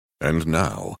And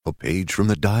now, a page from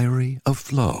the diary of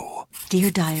Flo.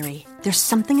 Dear Diary, there's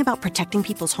something about protecting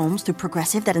people's homes through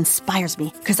Progressive that inspires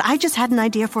me, because I just had an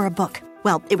idea for a book.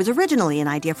 Well, it was originally an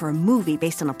idea for a movie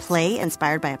based on a play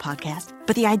inspired by a podcast.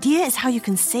 But the idea is how you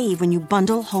can save when you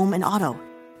bundle home and auto.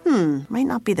 Might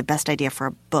not be the best idea for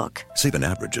a book. Save an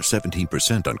average of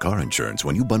 17% on car insurance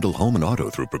when you bundle home and auto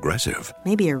through Progressive.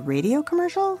 Maybe a radio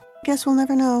commercial? Guess we'll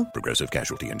never know. Progressive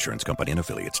Casualty Insurance Company and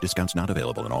affiliates. Discounts not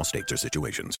available in all states or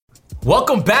situations.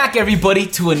 Welcome back, everybody,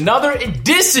 to another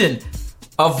edition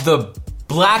of the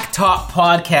Black Top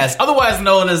Podcast, otherwise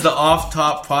known as the Off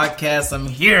Top Podcast. I'm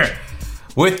here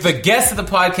with the guest of the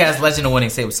podcast, Legend of Winning.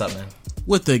 Say what's up, man.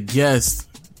 With the guest,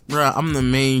 bro. I'm the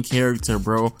main character,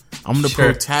 bro. I'm the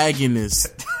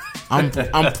protagonist. I'm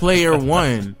player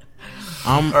one.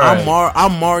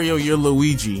 I'm Mario, you're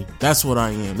Luigi. That's what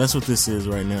I am. That's what this is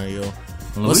right now, yo.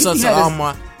 What's up to all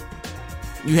my...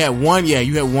 You had one game.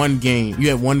 You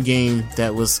had one game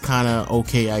that was kind of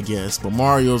okay, I guess. But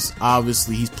Mario's,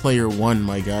 obviously, he's player one,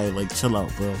 my guy. Like, chill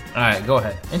out, bro. Alright, go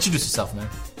ahead. Introduce yourself, man.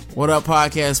 What up,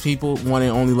 podcast people? One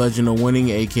and only Legend of Winning,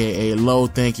 a.k.a. Low.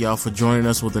 Thank y'all for joining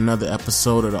us with another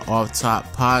episode of the Off Top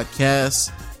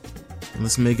Podcast.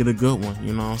 Let's make it a good one,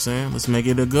 you know what I'm saying? Let's make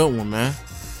it a good one, man.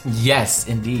 Yes,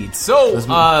 indeed. So,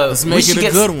 let's make it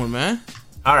a good one, man.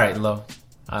 Alright, Low.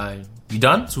 You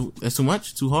done? That's too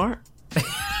much? Too hard?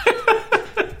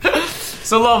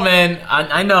 So, Lo, man,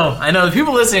 I know the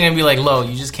people listening are gonna be like, Lo,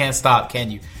 you just can't stop,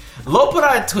 can you? Lo put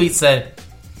out a tweet, said,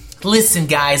 listen,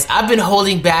 guys, I've been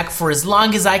holding back for as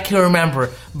long as I can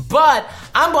remember, but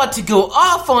I'm about to go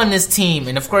off on this team.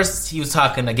 And of course, he was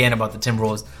talking again about the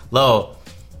Timberwolves.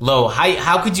 Lo,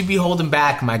 how could you be holding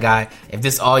back, my guy, if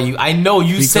this all you... I know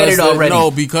you said it already.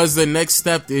 No, because the next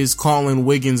step is calling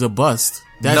Wiggins a bust.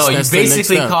 You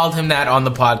basically called him that on the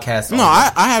podcast. No,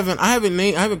 I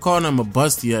haven't called him a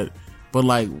bust yet. But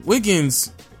like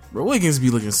Wiggins be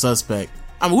looking suspect.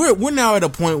 I mean, we're now at a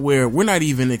point where we're not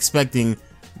even expecting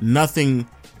nothing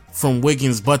from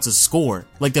Wiggins but to score.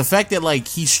 Like the fact that like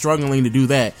he's struggling to do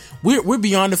that, we're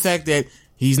beyond the fact that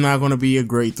he's not going to be a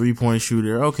great 3-point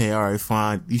shooter. Okay, all right,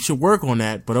 fine. You should work on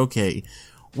that, but okay.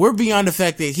 We're beyond the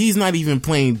fact that he's not even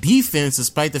playing defense,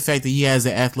 despite the fact that he has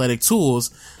the athletic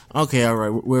tools. Okay, all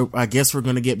right. I guess we're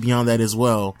going to get beyond that as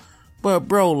well. But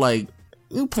bro, like,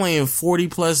 you playing 40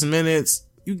 plus minutes,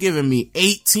 you giving me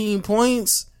 18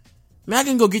 points? Man, I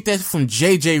can go get that from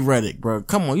JJ Redick, bro.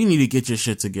 Come on, you need to get your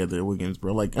shit together, Wiggins,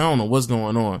 bro. Like, I don't know what's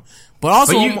going on. But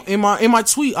also in my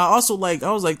tweet, I was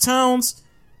like, Towns,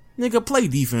 nigga, play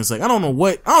defense. Like, I don't know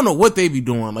what they be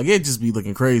doing. Like, it just be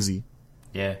looking crazy.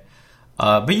 Yeah.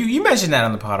 But you mentioned that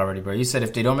on the pod already, bro. You said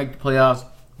if they don't make the playoffs,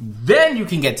 then you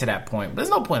can get to that point. But there's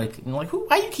no point.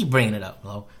 Why you keep bringing it up,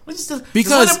 bro? Because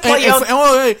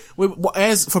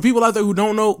as for people out there who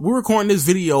don't know, we're recording this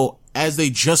video as they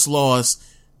just lost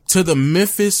to the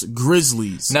Memphis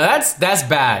Grizzlies. Now that's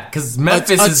bad because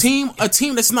Memphis is a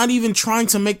team that's not even trying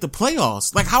to make the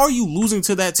playoffs. Like, how are you losing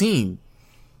to that team?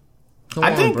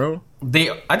 I think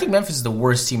Memphis is the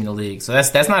worst team in the league. So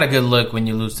that's not a good look when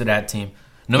you lose to that team,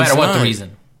 no matter what the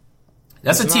reason.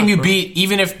 That's a team you beat.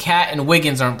 Even if Cat and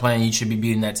Wiggins aren't playing, you should be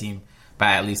beating that team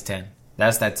by at least 10.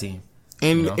 That's that team.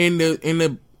 And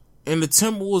the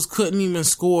Timberwolves couldn't even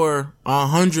score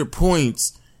 100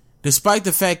 points, despite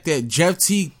the fact that Jeff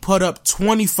Teague put up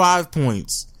 25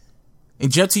 points.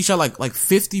 And Jeff Teague shot like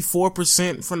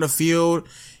 54% from the field.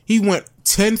 He went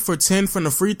 10 for 10 from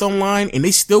the free throw line, and they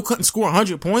still couldn't score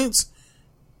 100 points.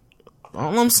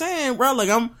 All I'm saying, bro, like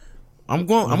I'm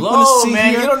going to sit man,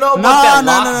 here. You don't know about that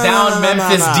lockdown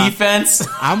Memphis defense.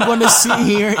 I'm going to sit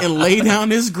here and lay down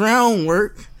this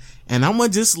groundwork, and I'm going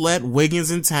to just let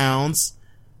Wiggins and Towns.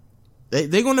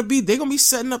 They're going to be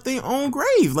setting up their own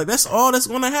grave. Like, that's all that's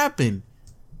going to happen.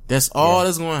 That's all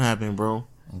that's going to happen, bro.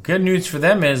 Good news for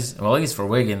them is, well, at least for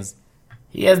Wiggins,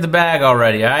 he has the bag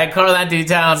already. All right, Karl Anthony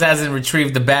Towns hasn't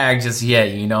retrieved the bag just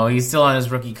yet. You know, he's still on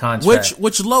his rookie contract,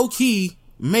 which low key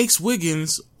makes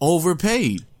Wiggins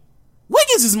overpaid.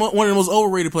 Wiggins is one of the most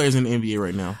overrated players in the NBA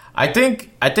right now. I think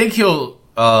he'll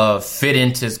fit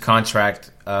into his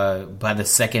contract by the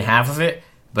second half of it.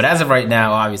 But as of right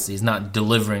now, obviously, he's not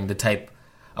delivering the type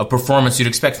of performance you'd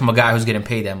expect from a guy who's getting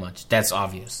paid that much. That's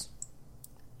obvious.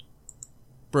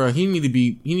 Bro, he need to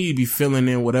be filling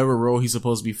in whatever role he's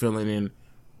supposed to be filling in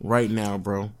right now,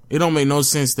 bro. It don't make no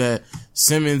sense that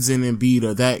Simmons and Embiid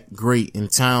are that great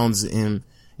and Towns and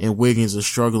Wiggins are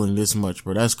struggling this much,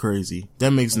 bro. That's crazy.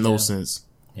 That makes no sense.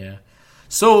 Yeah.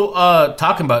 So,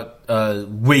 talking about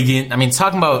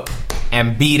talking about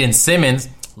Embiid and Simmons,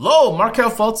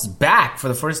 Markelle Fultz is back for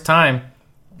the first time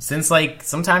since like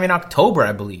sometime in October,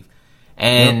 I believe.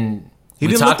 And He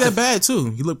didn't look that bad,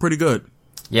 too. He looked pretty good.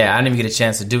 Yeah, I didn't even get a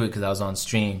chance to do it because I was on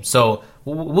stream. So,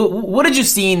 what did you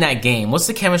see in that game? What's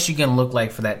the chemistry going to look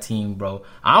like for that team, bro?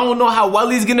 I don't know how well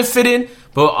he's going to fit in,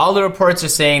 but all the reports are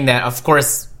saying that, of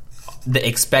course, the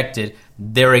expected.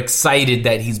 They're excited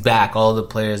that he's back. All the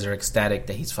players are ecstatic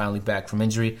that he's finally back from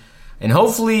injury. And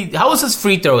hopefully, how was his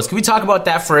free throws? Can we talk about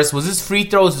that first? Was his free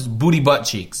throws booty butt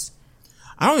cheeks?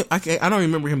 I don't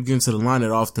remember him getting to the line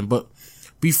that often, but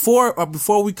before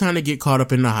we kind of get caught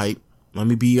up in the hype, let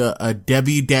me be a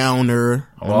Debbie Downer.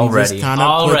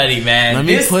 Already, man. Let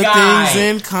me put things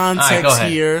in context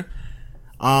here.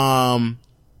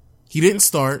 He didn't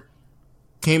start.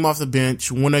 Came off the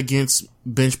bench. Went against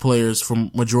bench players for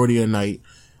majority of the night.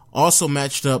 Also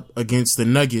matched up against the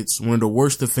Nuggets, one of the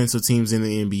worst defensive teams in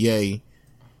the NBA.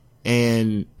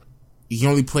 And he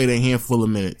only played a handful of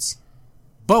minutes.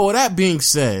 But with that being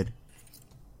said,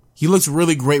 he looks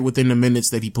really great within the minutes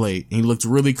that he played. He looked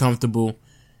really comfortable.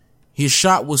 His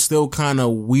shot was still kind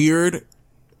of weird,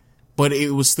 but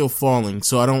it was still falling.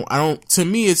 So to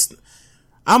me,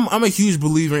 I'm a huge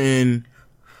believer in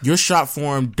your shot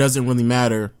form doesn't really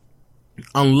matter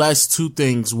unless two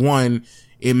things. One,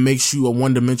 it makes you a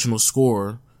one-dimensional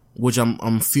scorer, which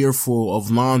I'm fearful of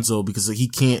Lonzo because he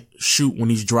can't shoot when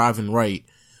he's driving right.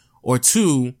 Or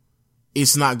two,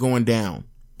 it's not going down.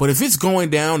 But if it's going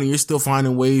down and you're still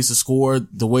finding ways to score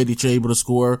the way that you're able to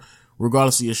score,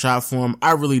 regardless of your shot form,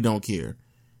 I really don't care.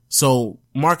 So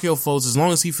Markelle Fultz, as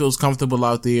long as he feels comfortable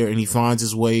out there and he finds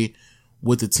his way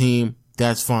with the team,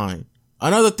 that's fine.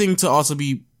 Another thing to also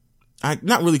be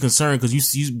not really concerned,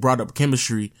 because you brought up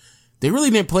chemistry. They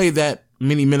really didn't play that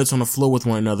many minutes on the floor with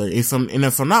one another. If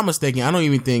I'm not mistaken, I don't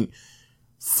even think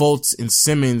Fultz and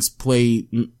Simmons played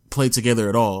together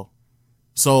at all.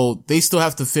 So they still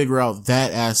have to figure out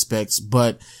that aspect.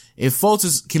 But if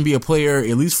Fultz can be a player,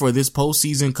 at least for this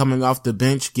postseason, coming off the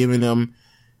bench, giving them,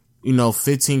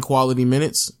 15 quality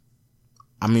minutes,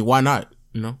 I mean, why not?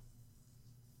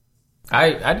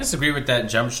 I disagree with that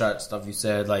jump shot stuff you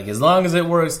said. Like, as long as it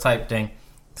works type thing.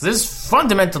 Because there's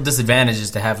fundamental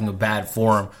disadvantages to having a bad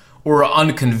form or an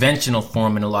unconventional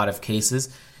form in a lot of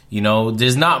cases.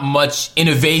 There's not much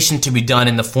innovation to be done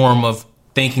in the form of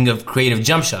thinking of creative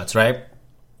jump shots, right?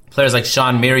 Players like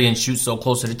Sean Marion shoot so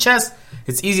close to the chest,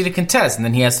 it's easy to contest, and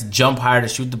then he has to jump higher to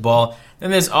shoot the ball.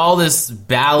 Then there's all this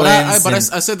balance. But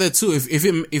I said that too.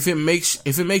 If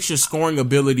it makes your scoring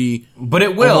ability, but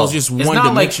it will. Just it's one not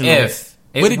dimensional. Like if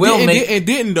it will make. It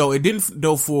didn't though. It didn't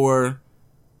though for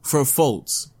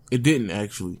Fultz. It didn't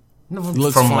actually.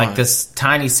 From fine. Like this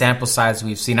tiny sample size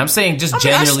we've seen. I'm saying just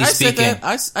generally speaking.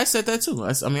 I said that too.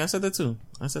 I said that too.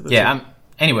 Yeah.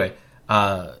 Anyway.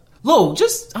 Lo,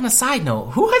 just on a side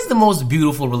note, who has the most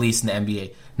beautiful release in the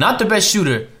NBA? Not the best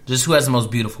shooter, just who has the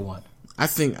most beautiful one. I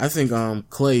think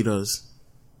Clay does.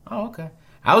 Oh, okay.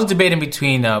 I was debating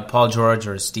between Paul George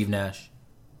or Steve Nash,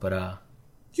 but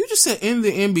you just said in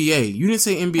the NBA. You didn't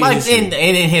say NBA. Like history.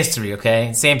 in history,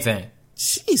 okay? Same thing.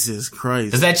 Jesus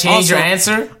Christ. Does that change your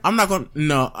answer? I'm not gonna.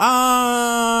 No.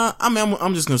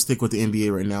 I'm just gonna stick with the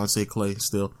NBA right now and say Clay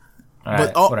still. All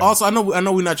but right, also, I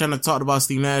know we're not trying to talk about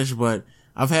Steve Nash, but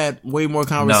I've had way more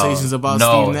conversations about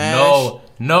Steve Nash.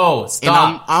 No,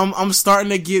 stop. And I'm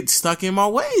starting to get stuck in my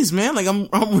ways, man. Like I'm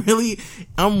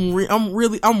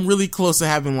really close to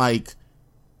having like,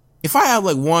 if I have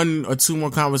like one or two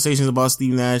more conversations about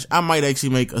Steve Nash, I might actually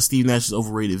make a Steve Nash is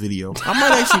overrated video. I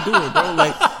might actually do it, bro.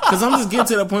 Like, cause I'm just getting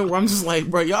to the point where I'm just like,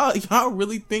 bro, y'all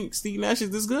really think Steve Nash is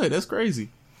this good? That's crazy.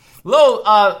 Lo,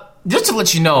 just to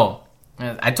let you know,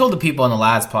 I told the people on the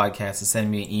last podcast to send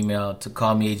me an email to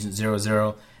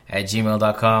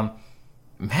callmeagent00@gmail.com.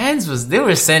 They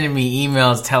were sending me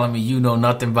emails telling me you know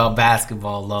nothing about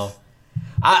basketball, Lo.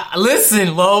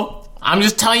 Listen, Lo, I'm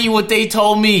just telling you what they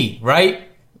told me, right?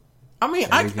 I mean,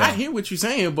 I hear what you're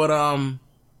saying, but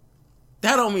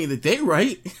that don't mean that they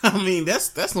right. I mean,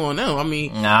 that's on them. I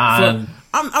mean, nah.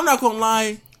 I'm not gonna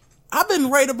lie. I've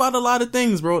been right about a lot of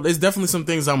things, bro. There's definitely some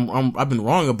things I've been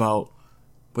wrong about.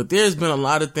 But there's been a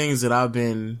lot of things that I've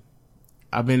been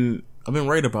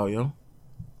right about, yo.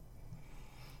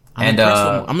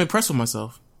 I'm impressed with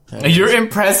myself. You're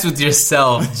impressed with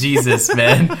yourself, Jesus,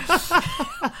 man.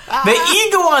 The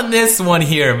ego on this one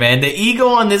here, man. The ego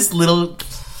on this little.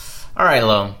 All right,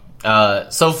 Lo.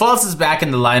 So Fultz is back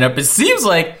in the lineup. It seems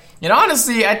like,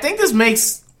 honestly, I think this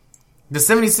makes the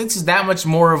 76ers that much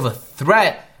more of a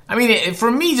threat. I mean, for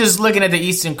me, just looking at the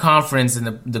Eastern Conference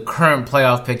and the current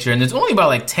playoff picture, and there's only about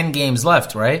like 10 games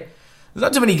left, right? There's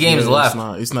not too many games left.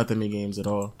 It's not that many games at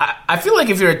all. I feel like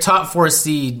if you're a top 4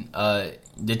 seed,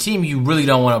 the team you really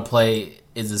don't want to play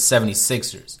is the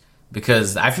 76ers,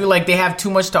 because I feel like they have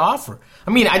too much to offer.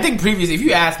 I mean, I think previously, if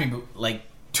you asked me like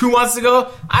 2 months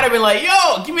ago, I'd have been like,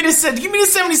 yo, give me the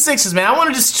 76ers, man. I want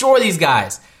to destroy these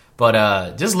guys.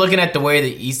 But just looking at the way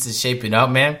the East is shaping up,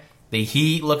 man, the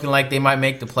Heat looking like they might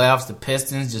make the playoffs. The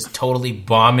Pistons just totally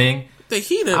bombing. The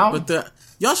Heat,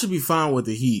 y'all should be fine with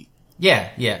the Heat. Yeah.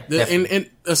 And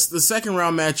the second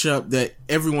round matchup that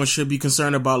everyone should be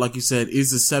concerned about, like you said,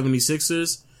 is the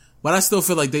 76ers. But I still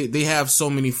feel like they have so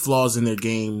many flaws in their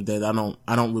game that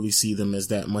I don't really see them as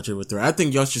that much of a threat. I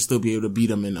think y'all should still be able to beat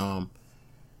them in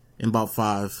about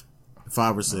five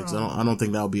or six. I don't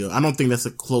think that'll be. I don't think that's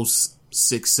a close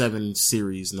 6-7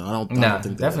 series. No, I don't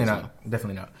think definitely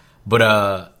not.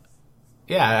 But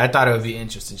yeah, I thought it would be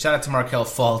interesting. Shout out to Markelle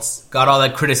Fultz. Got all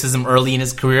that criticism early in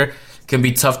his career. Can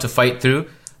be tough to fight through,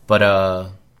 but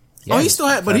yeah, he still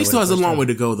has a long way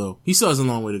to go though. He still has a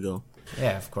long way to go.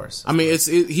 Yeah, of course. I mean,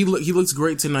 he looks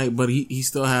great tonight, but he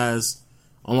still has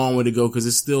a long way to go because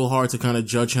it's still hard to kind of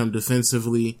judge him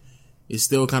defensively. It's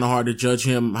still kind of hard to judge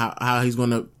him how he's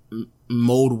going to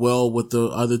mold well with the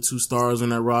other two stars on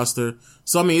that roster.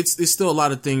 So I mean, it's still a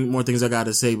lot of more things I got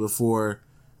to say before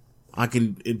I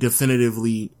can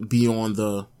definitively be on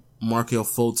the Markelle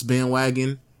Fultz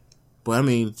bandwagon. But I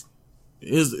mean,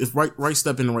 it's right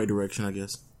step in the right direction, I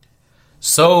guess.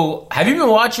 So, have you been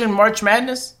watching March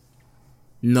Madness?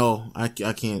 No, I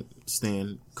can't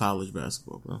stand college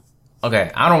basketball, bro.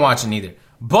 Okay, I don't watch it either.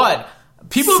 But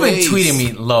people have been tweeting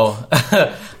me, Lo. People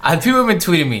have been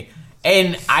tweeting me.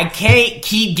 And I can't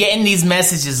keep getting these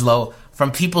messages, Lo,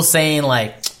 from people saying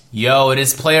like, yo,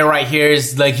 this player right here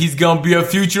is like, he's going to be a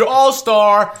future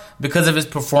all-star because of his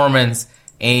performance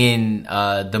in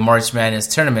the March Madness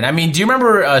tournament. I mean, do you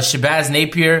remember Shabazz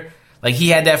Napier? Like, he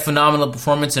had that phenomenal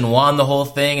performance and won the whole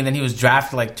thing, and then he was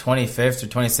drafted like 25th or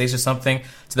 26th or something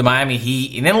to the Miami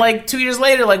Heat. And then like 2 years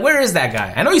later, like, where is that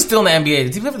guy? I know he's still in the NBA.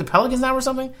 Does he play for the Pelicans now or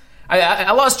something?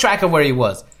 I lost track of where he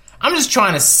was. I'm just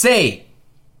trying to say,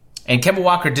 and Kemba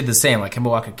Walker did the same. Like, Kemba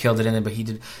Walker killed it in it, but he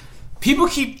did. People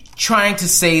keep trying to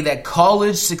say that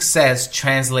college success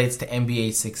translates to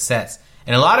NBA success.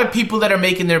 And a lot of people that are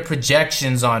making their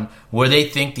projections on where they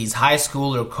think these high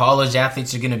school or college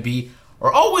athletes are going to be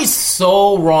are always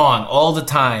so wrong all the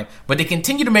time. But they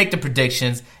continue to make the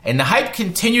predictions, and the hype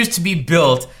continues to be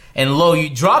built. And Lo, you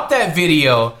dropped that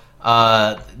video,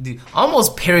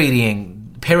 almost parodying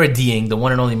the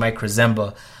one and only Mike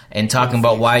Krezemba, and talking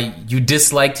about why you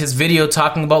disliked his video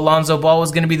talking about Lonzo Ball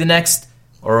was going to be the next,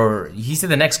 or he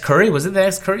said the next Curry. Was it the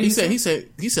next Curry? He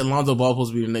said Lonzo Ball was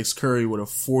supposed to be the next Curry with a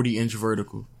 40-inch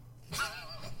vertical.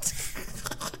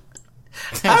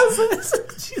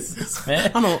 Jesus,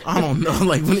 man. I don't know.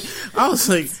 Like, I was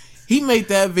like, he made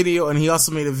that video, and he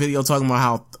also made a video talking about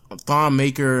how Thon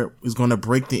Maker is going to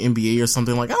break the NBA or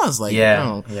something. Like, I was like,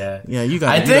 yeah. You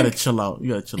gotta chill out.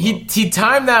 He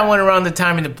timed that one around the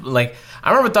time I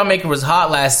remember Thon Maker was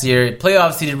hot last year.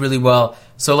 Playoffs, he did really well.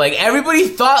 So, like, everybody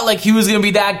thought, like, he was going to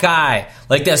be that guy.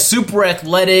 Like, that super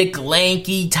athletic,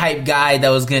 lanky type guy that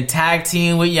was going to tag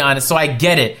team with Giannis. So I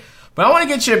get it. But I want to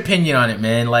get your opinion on it,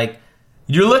 man. Like,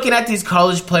 you're looking at these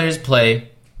college players play.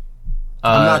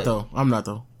 I'm not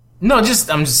though. No, I'm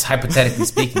just hypothetically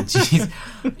speaking. Jeez.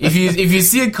 If you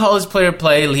see a college player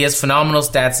play, he has phenomenal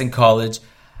stats in college.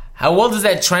 How well does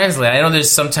that translate? I know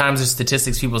there's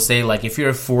statistics people say, like, if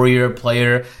you're a 4-year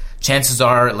player, chances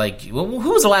are, like, who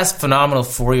was the last phenomenal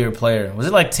 4-year player? Was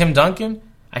it like Tim Duncan?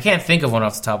 I can't think of one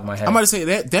off the top of my head. I'm about to say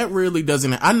that really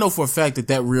doesn't. I know for a fact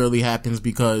that rarely happens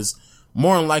because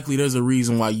more than likely there's a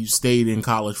reason why you stayed in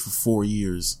college for 4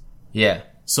 years. Yeah.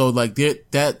 So like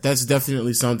that's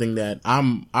definitely something that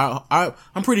I'm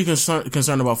pretty concerned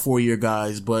about 4-year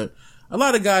guys, but a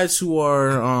lot of guys who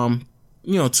are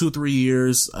 2-3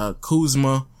 years,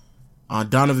 Kuzma,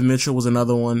 Donovan Mitchell was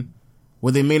another one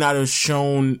where they may not have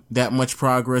shown that much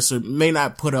progress or may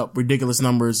not put up ridiculous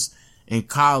numbers in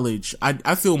college.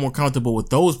 I feel more comfortable with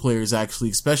those players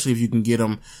actually, especially if you can get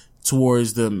them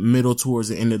towards the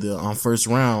end of the first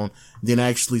round than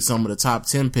actually some of the top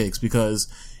 10 picks,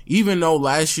 because even though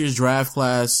last year's draft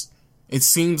class, it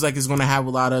seems like it's going to have a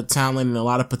lot of talent and a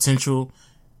lot of potential,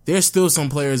 there's still some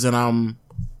players that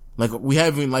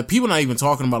people not even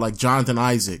talking about, like Jonathan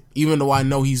Isaac. Even though I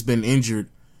know he's been injured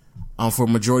for a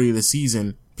majority of the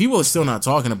season, people are still not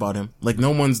talking about him. Like,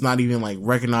 no one's not even like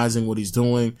recognizing what he's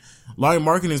doing. Larry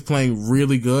Markin is playing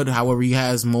really good. However, he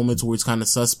has moments where it's kind of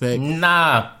suspect.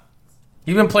 Nah,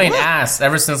 he's been playing ass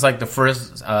ever since like the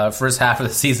first half of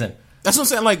the season. That's what I'm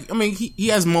saying. Like, I mean, he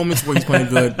has moments where he's playing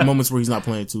good, moments where he's not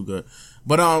playing too good.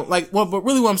 But but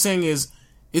really what I'm saying is,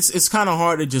 it's kind of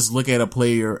hard to just look at a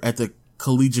player at the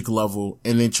collegiate level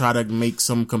and then try to make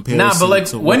some comparison. Nah, but like,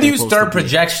 when do you start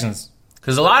projections?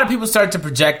 Because a lot of people start to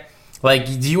project Like,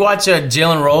 do you watch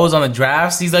Jalen Rose on the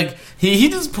drafts? He's like, he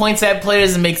just points at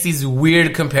players and makes these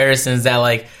weird comparisons that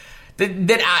like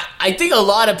that I think a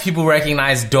lot of people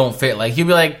recognize don't fit. Like, he'll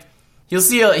be like, he'll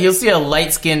see a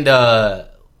light skinned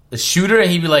shooter and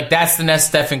he'd be like, that's the next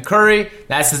Stephen Curry.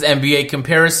 That's his NBA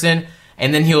comparison.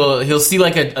 And then he'll see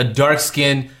like a dark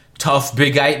skinned tough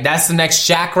big guy. That's the next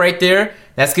Shaq right there.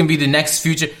 That's gonna be the next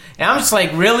future. And I'm just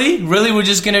like, really, we're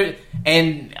just gonna.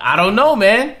 And I don't know,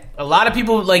 man. A lot of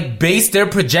people like base their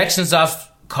projections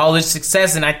off college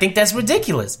success, and I think that's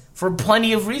ridiculous for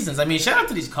plenty of reasons. I mean, shout out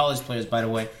to these college players, by the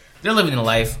way. They're living a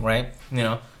life, right? You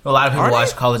know, a lot of people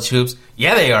watch college hoops.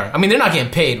 Yeah, they are. I mean, they're not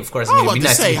getting paid, of course. I was about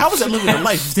to say, how is that living a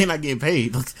life if they're not getting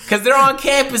paid? Because they're on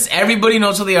campus. Everybody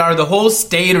knows who they are. The whole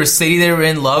state or city they're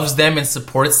in loves them and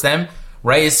supports them.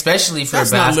 Right, especially for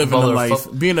that's basketball. Not living a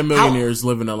life. Being a millionaire is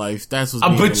living a life. That's what's.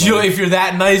 But if you're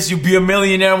that nice, you'll be a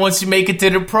millionaire once you make it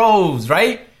to the pros,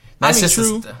 right? That's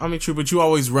true. True, but you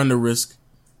always run the risk,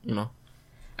 you know.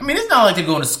 I mean, it's not like they're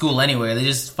going to school anyway. They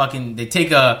just they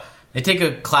take a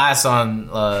class on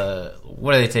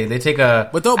what do they take? They take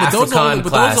a those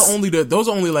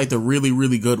are only like the really,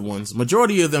 really good ones.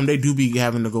 Majority of them they do be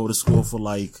having to go to school for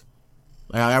like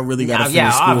I really gotta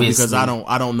finish school obviously. Because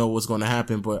I don't know what's going to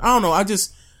happen. But I don't know. I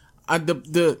just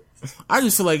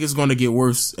feel like it's going to get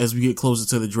worse as we get closer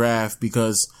to the draft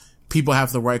because people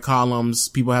have to write columns,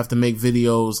 people have to make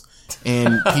videos,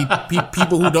 and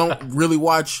people who don't really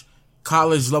watch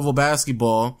college level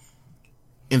basketball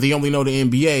and they only know the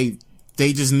NBA,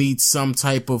 they just need some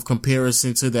type of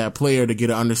comparison to that player to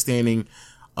get an understanding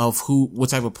of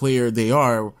what type of player they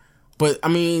are. But I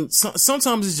mean,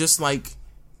 sometimes it's just like.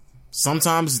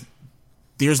 Sometimes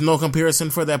there's no comparison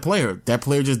for that player. That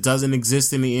player just doesn't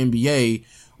exist in the NBA,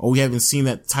 or we haven't seen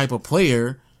that type of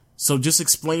player. So just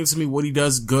explain to me what he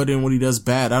does good and what he does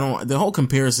bad. The whole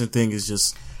comparison thing is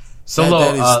just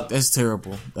that's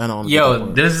terrible.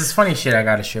 There's this funny shit I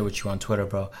gotta share with you on Twitter,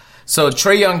 bro. So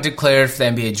Trae Young declared for the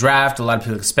NBA draft. A lot of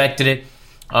people expected it.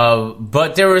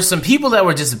 But there were some people that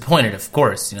were disappointed, of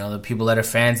course. You know, the people that are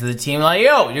fans of the team, like,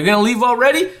 yo, you're going to leave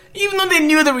already? Even though they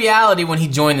knew the reality when he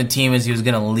joined the team is he was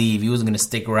going to leave. He wasn't going to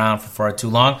stick around for far too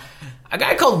long. A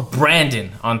guy called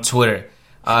Brandon on Twitter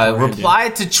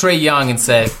replied to Trae Young and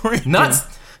said,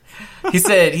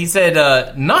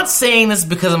 not saying this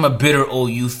because I'm a bitter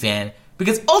OU fan,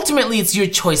 because ultimately it's your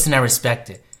choice and I respect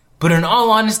it. But in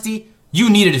all honesty, you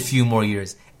needed a few more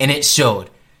years, and it showed.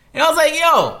 And I was like,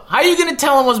 yo, how are you going to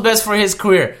tell him what's best for his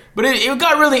career? But it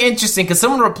got really interesting because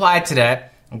someone replied to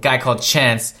that, a guy called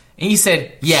Chance, and he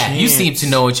said, yeah, Chance. You seem to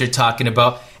know what you're talking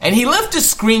about. And he left a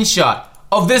screenshot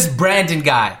of this Brandon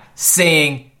guy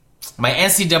saying, my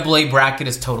NCAA bracket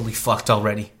is totally fucked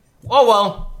already. Oh,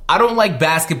 well, I don't like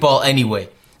basketball anyway.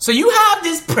 So you have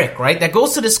this prick, right, that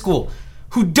goes to the school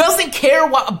who doesn't care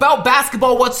about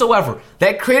basketball whatsoever,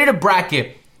 that created a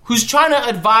bracket, who's trying to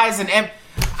advise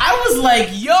I was like,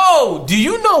 yo, do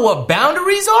you know what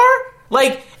boundaries are?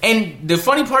 Like, and the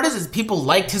funny part is people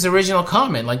liked his original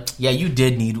comment. Like, yeah, you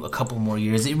did need a couple more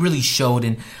years. It really showed.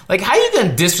 And, like, how you going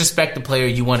to disrespect the player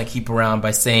you want to keep around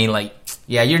by saying, like,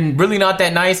 yeah, you're really not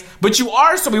that nice, but you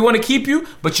are, so we want to keep you,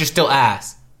 but you're still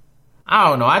ass. I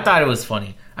don't know. I thought it was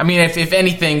funny. I mean, if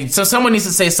anything, so someone needs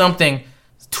to say something,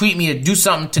 tweet me, do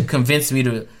something to convince me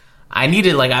to. I've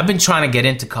been trying to get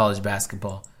into college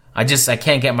basketball. I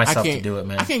can't get myself to do it,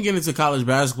 man. I can't get into college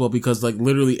basketball because, like,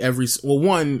 literally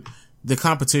one, the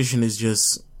competition is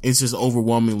just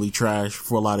overwhelmingly trash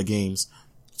for a lot of games.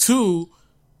 Two,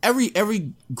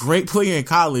 every great player in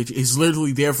college is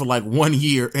literally there for like 1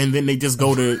 year and then they just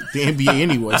go to the NBA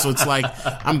anyway. So it's like,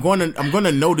 I'm going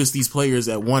to notice these players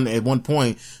at one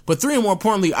point. But three, and more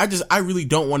importantly, I really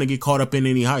don't want to get caught up in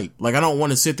any hype. Like, I don't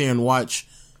want to sit there and watch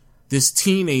this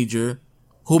teenager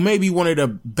who may be one of the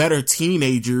better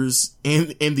teenagers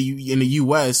in the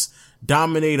U.S.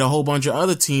 dominate a whole bunch of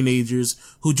other teenagers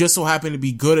who just so happen to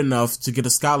be good enough to get a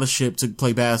scholarship to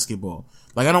play basketball.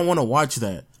 Like, I don't want to watch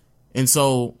that. And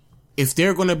so, if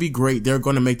they're going to be great, they're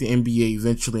going to make the NBA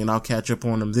eventually, and I'll catch up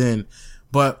on them then.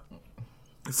 But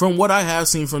from what I have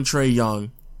seen from Trae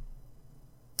Young,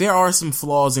 there are some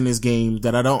flaws in his game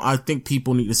that I think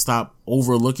people need to stop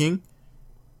overlooking.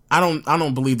 I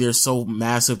don't believe they're so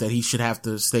massive that he should have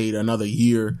to stay another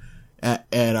year at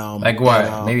like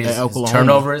what? Maybe his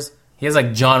turnovers. He has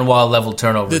like John Wall level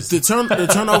turnovers. The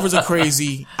turnovers are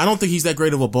crazy. I don't think he's that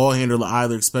great of a ball handler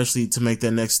either, especially to make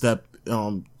that next step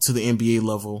to the NBA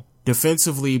level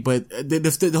defensively. But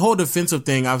the whole defensive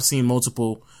thing, I've seen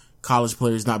multiple college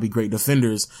players not be great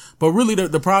defenders. But really,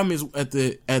 the problem is at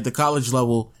the college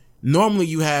level. Normally,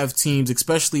 you have teams,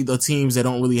 especially the teams that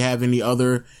don't really have any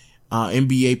other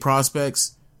NBA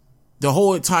prospects. the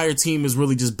whole entire team is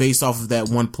really just based off of that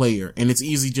one player. And it's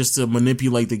easy just to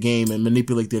manipulate the game and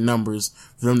manipulate their numbers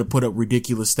for them to put up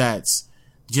ridiculous stats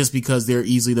just because they're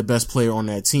easily the best player on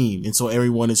that team. And so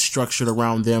everyone is structured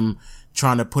around them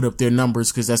trying to put up their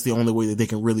numbers because that's the only way that they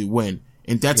can really win.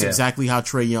 And that's exactly how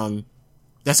Trae Young,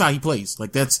 that's how he plays.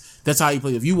 Like that's how he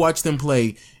plays. If you watch them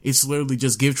play, it's literally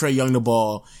just give Trae Young the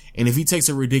ball. And if he takes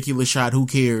a ridiculous shot, who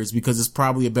cares? Because it's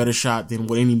probably a better shot than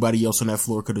what anybody else on that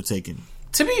floor could have taken.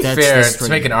 To be fair, to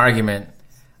make an argument,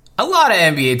 a lot of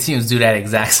NBA teams do that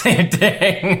exact same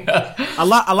thing. a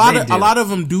lot of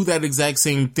them do that exact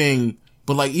same thing.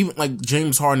 But like even like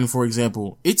James Harden, for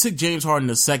example, it took James Harden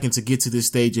a second to get to this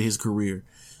stage of his career.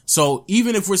 So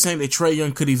even if we're saying that Trae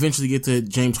Young could eventually get to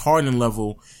James Harden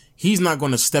level, he's not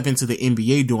going to step into the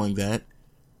NBA doing that.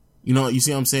 You know, you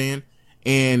see what I'm saying?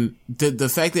 And the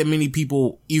fact that many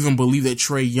people even believe that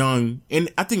Trae Young,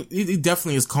 and I think it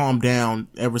definitely has calmed down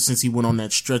ever since he went on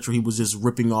that stretch where he was just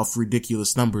ripping off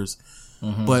ridiculous numbers.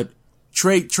 Mm-hmm. But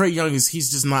Trae Young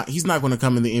he's not going to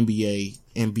come in the NBA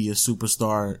and be a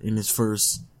superstar in his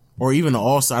first, or even an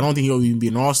all-star. I don't think he'll even be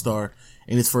an all-star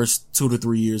in his first 2 to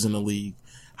 3 years in the league.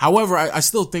 However, I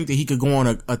still think that he could go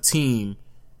on a team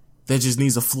that just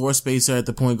needs a floor spacer at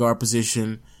the point guard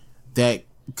position that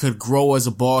could grow as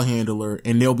a ball handler,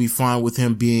 and they'll be fine with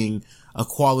him being a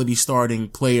quality starting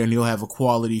player and he'll have a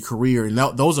quality career. And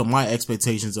those are my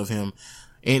expectations of him.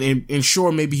 And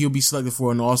sure, maybe he'll be selected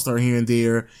for an all-star here and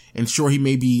there. And sure, he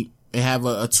maybe have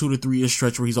a 2 to 3 year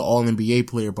stretch where he's an all NBA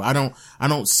player, but I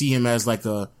don't see him as like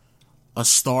a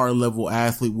star level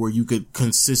athlete where you could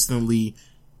consistently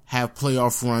have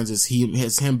playoff runs as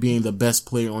him being the best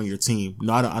player on your team.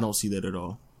 No, I don't see that at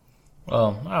all.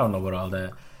 Well, I don't know about all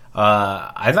that.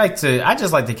 I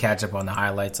just like to catch up on the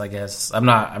highlights, I guess.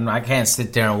 I can't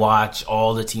sit there and watch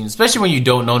all the teams, especially when you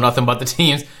don't know nothing about the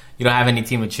teams. You don't have any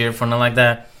team to cheer for, nothing like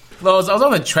that. Well, I was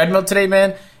on the treadmill today,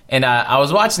 man, and I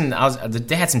was watching,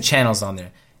 they had some channels on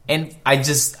there. And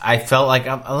I felt like,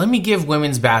 let me give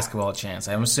women's basketball a chance.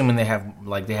 I'm assuming they had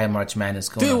March Madness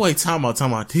going on. Wait, time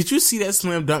out. Did you see that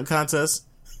slam dunk contest?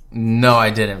 No, I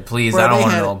didn't. Please, bro, I don't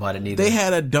want to know about it either. They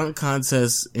had a dunk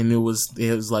contest, and it was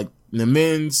like the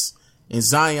men's, and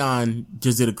Zion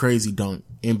just did a crazy dunk.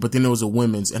 But then there was a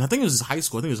women's, and I think it was high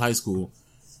school.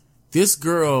 This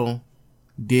girl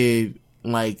did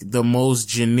like the most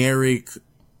generic,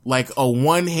 like a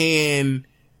one hand,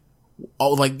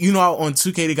 like, you know, on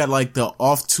 2K they got like the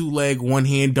off 2-leg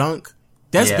 1-hand dunk.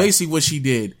 That's basically what she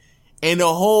did. And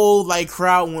the whole like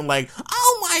crowd went like,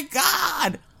 oh my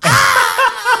God.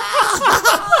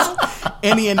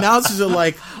 And the announcers are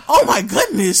like, oh my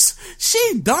goodness, she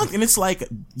dunked. And it's like,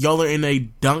 y'all are in a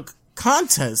dunk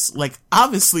contest. Like,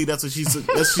 obviously that's what she's going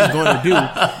to do.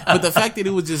 But the fact that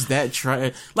it was just that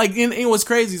like, and it was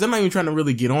crazy. I'm not even trying to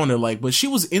really get on it, like, but she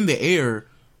was in the air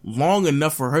long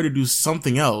enough for her to do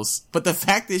something else. But the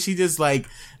fact that she just like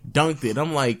dunked it,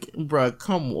 I'm like, bruh,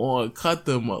 come on, cut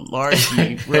the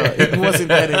malarkey, bruh. It wasn't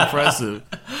that impressive.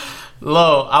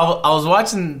 Lo, I was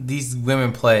watching these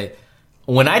women play.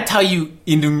 When I tell you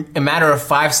in a matter of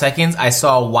 5 seconds, I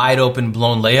saw a wide open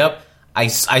blown layup, I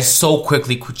so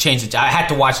quickly changed it. I had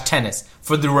to watch tennis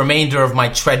for the remainder of my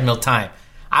treadmill time.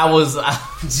 I was,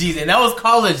 geez, and that was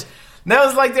college. That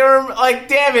was like, they were like,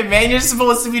 damn it, man, you're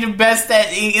supposed to be the best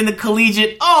in the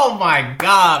collegiate. Oh my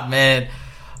God, man.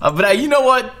 But you know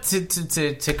what?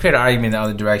 To create an argument in the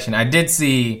other direction, I did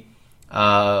see,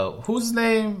 who's his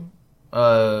name?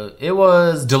 It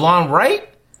was DeLon Wright.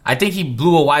 I think he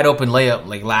blew a wide open layup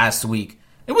like last week.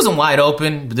 It wasn't wide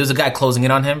open, but there's a guy closing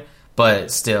in on him. But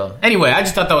still. Anyway, I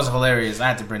just thought that was hilarious. I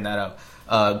had to bring that up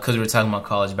because we were talking about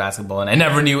college basketball, and I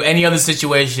never knew any other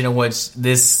situation in which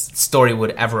this story would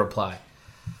ever apply.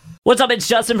 What's up, it's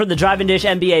Justin from the Drive and Dish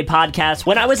NBA podcast.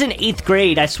 When I was in 8th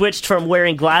grade, I switched from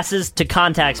wearing glasses to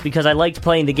contacts because I liked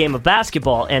playing the game of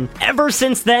basketball, and ever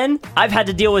since then, I've had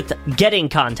to deal with getting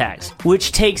contacts,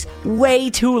 which takes way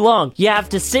too long. You have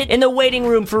to sit in the waiting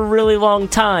room for a really long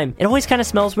time. It always kind of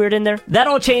smells weird in there. That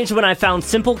all changed when I found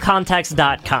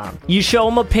SimpleContacts.com. You show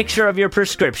them a picture of your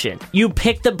prescription. You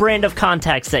pick the brand of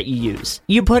contacts that you use.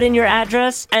 You put in your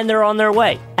address, and they're on their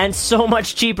way. And so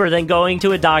much cheaper than going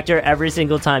to a doctor every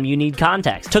single time you need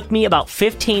contacts. Took me about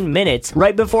 15 minutes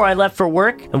right before I left for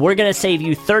work, and we're going to save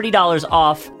you $30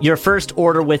 off your first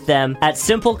order with them at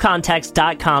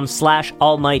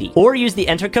simplecontacts.com/almighty, or use the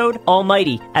enter code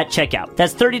almighty at checkout.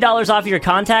 That's $30 off your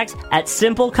contacts at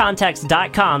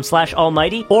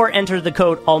simplecontacts.com/almighty, or enter the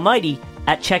code almighty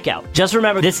at checkout. Just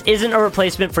remember, this isn't a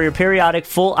replacement for your periodic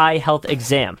full eye health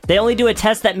exam. They only do a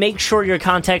test that makes sure your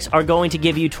contacts are going to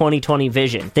give you 20/20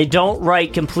 vision. They don't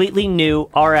write completely new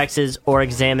RXs or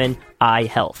examine eye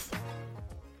health.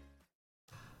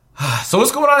 So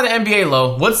what's going on in the NBA,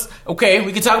 Lo? Okay?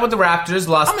 We can talk about the Raptors.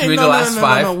 Lost 3 of the last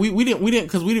 5. No. We didn't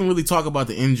because we didn't really talk about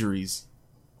the injuries.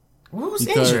 Who was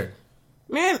injured?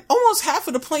 Man, almost half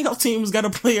of the playoff teams got a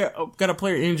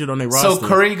player injured on their roster. So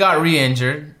Curry got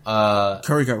re-injured.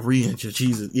 Curry got re-injured.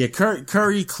 Jesus, yeah.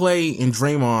 Curry, Clay, and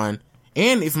Draymond,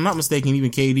 and if I'm not mistaken,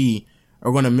 even KD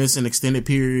are going to miss an extended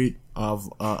period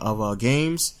of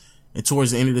games and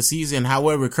towards the end of the season.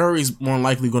 However, Curry's more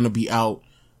likely going to be out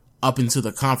up into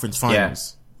the conference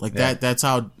finals. That's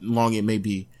how long it may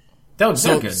be. They're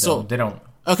good, though. They don't.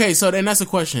 Okay, so then that's the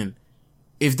question.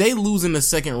 If they lose in the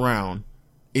second round,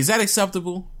 is that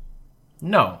acceptable?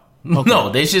 No. Okay. No,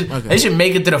 they should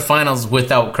make it to the finals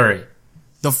without Curry.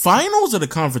 The finals or the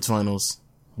conference finals?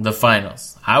 The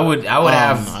finals. I would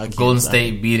have Golden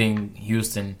State beating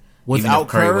Houston without even if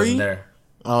Curry Curry wasn't there.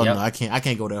 Oh no, I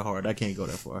can't go that hard. I can't go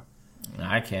that far.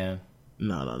 I can.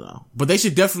 No. But they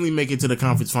should definitely make it to the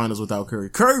conference finals without Curry.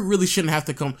 Curry really shouldn't have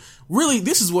to come. Really,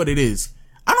 this is what it is.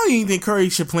 I don't even think Curry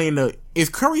should play if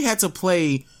Curry had to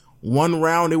play one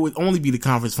round, it would only be the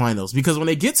conference finals. Because when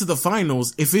they get to the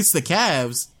finals, if it's the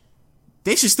Cavs,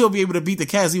 they should still be able to beat the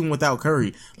Cavs even without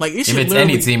Curry. Like, if it's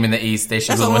any team in the East, they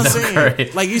should win without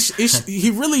Curry. Like,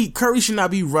 Curry should not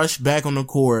be rushed back on the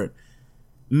court.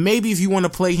 Maybe if you want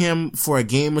to play him for a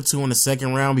game or two in the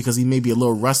second round because he may be a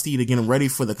little rusty to get him ready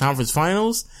for the conference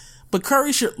finals. But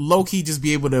Curry should low-key just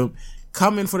be able to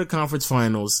come in for the conference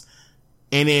finals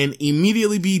and then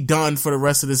immediately be done for the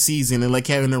rest of the season and let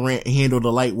Kevin Durant handle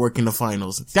the light work in the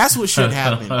finals. That's what should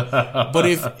happen. But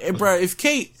if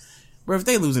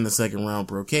they lose in the second round,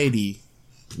 bro, KD,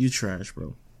 you trash,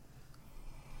 bro.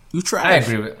 You trash. I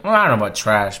agree with. Well, I don't know about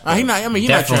trash. He's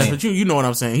not trash, but you know what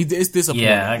I'm saying. It's disappointing.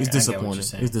 Yeah, it's disappointing.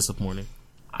 It's disappointing.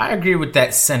 I agree with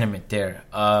that sentiment there.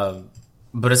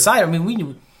 But aside,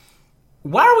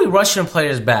 why are we rushing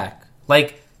players back?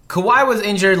 Like, Kawhi was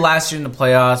injured last year in the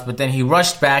playoffs, but then he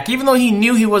rushed back, even though he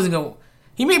knew he wasn't going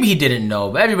to... Maybe he didn't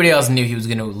know, but everybody else knew he was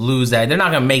going to lose that. They're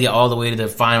not going to make it all the way to the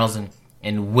finals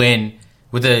and win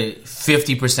with a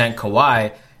 50%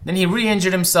 Kawhi. Then he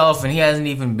re-injured himself, and he hasn't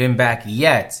even been back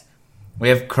yet. We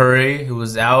have Curry, who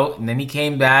was out, and then he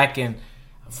came back, and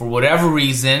for whatever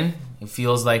reason, it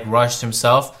feels like rushed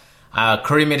himself.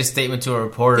 Curry made a statement to a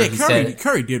reporter. Yeah,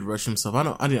 Curry did rush himself.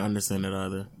 I didn't understand that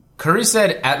either. Curry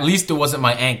said, "At least it wasn't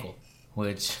my ankle,"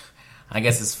 which I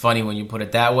guess is funny when you put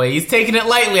it that way. He's taking it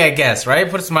lightly, I guess, right?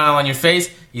 Put a smile on your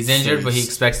face. He's injured, but he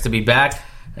expects to be back.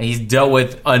 And he's dealt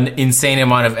with an insane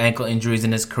amount of ankle injuries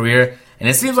in his career. And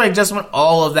it seems like just when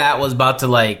all of that was about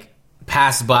to,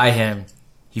 pass by him,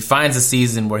 he finds a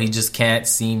season where he just can't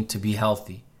seem to be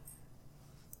healthy.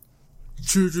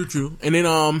 True. And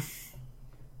then,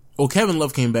 Kevin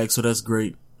Love came back, so that's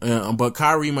great. But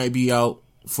Kyrie might be out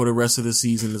for the rest of the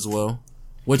season as well.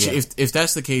 Which, if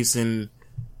that's the case, then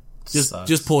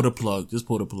just pull the plug. Just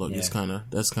pull the plug. Yeah.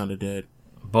 That's kind of dead.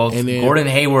 Both Gordon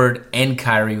Hayward and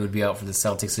Kyrie would be out for the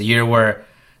Celtics. A year where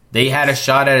they had a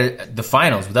shot at the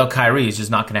finals. Without Kyrie, it's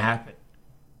just not going to happen.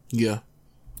 Yeah.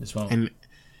 It's wrong.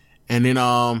 And then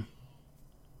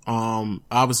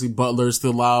obviously Butler's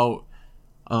still out.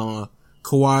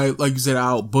 Kawhi, like you said,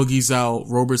 out. Boogie's out.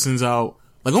 Roberson's out.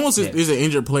 Like there's an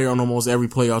injured player on almost every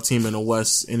playoff team in the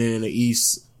West, and then in the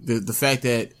East. The fact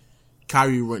that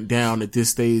Kyrie went down at this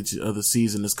stage of the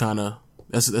season is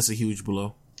that's a huge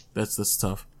blow. That's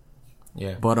tough.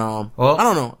 Yeah. But I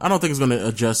don't know. I don't think it's going to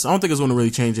adjust. I don't think it's going to really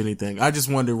change anything. I just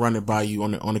wanted to run it by you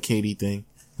on the KD thing.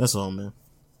 That's all, man.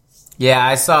 Yeah,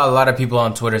 I saw a lot of people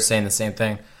on Twitter saying the same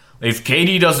thing. If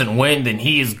KD doesn't win, then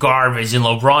he is garbage, and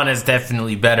LeBron is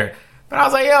definitely better. But I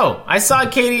was like, I saw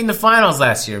KD in the finals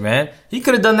last year, man. He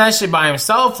could have done that shit by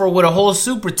himself or with a whole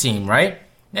super team, right?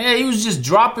 Yeah, he was just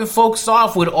dropping folks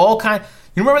off with all kind.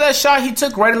 You remember that shot he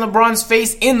took right in LeBron's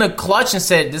face in the clutch and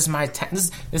said, "This is my time.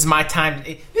 This is my time."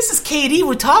 This is KD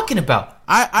we're talking about.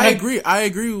 I agree. I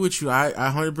agree with you. I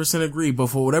 100% agree. But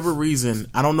for whatever reason,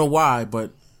 I don't know why,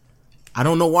 but I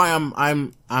don't know why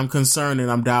I'm concerned and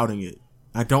I'm doubting it.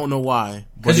 I don't know why.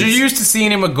 Because you're used to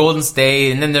seeing him at Golden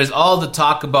State, and then there's all the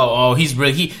talk about,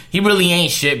 he really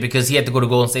ain't shit because he had to go to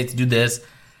Golden State to do this.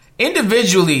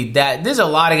 Individually, there's a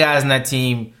lot of guys in that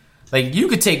team. Like, you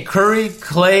could take Curry,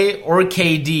 Clay, or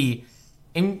KD,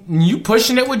 and you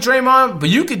pushing it with Draymond, but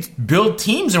you could build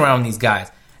teams around these guys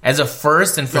as a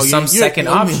first and for second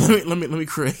option. Let me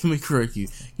correct you.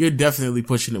 You're definitely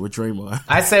pushing it with Draymond.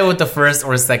 I say with the first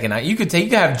or second. You could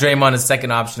have Draymond as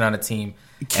second option on a team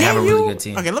and have a really good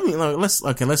team.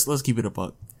 Okay, let's keep it a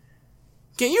buck.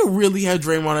 Can you really have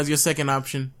Draymond as your second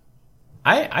option?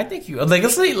 I think you like.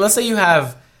 Let's say you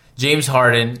have James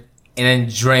Harden. And then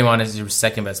Draymond is your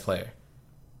second best player.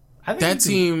 I think that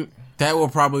team, that will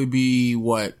probably be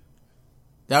what?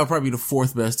 that would probably be the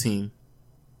 4th best team.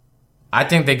 I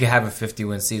think they could have a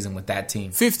 50-win season with that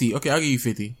team. 50. Okay, I'll give you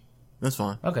 50. That's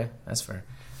fine. Okay, that's fair.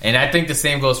 And I think the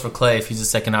same goes for Clay if he's a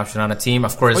second option on a team.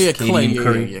 Of course, KD Clay, and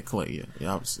Curry. Yeah, Clay,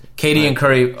 yeah, obviously. KD and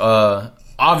Curry,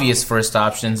 obvious first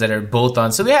options that are both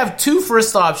on. So they have 2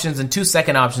 first options and 2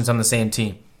 second options on the same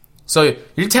team. So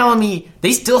you're telling me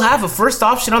they still have a first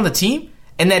option on the team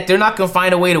and that they're not going to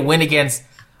find a way to win against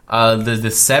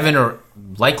the 7 or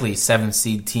likely 7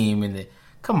 seed team in the...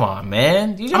 Come on,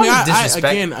 man. You know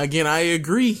disrespect. Again, I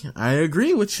agree. I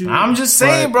agree with you. I'm just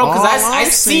saying, bro, because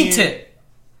I've seen it.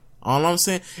 All I'm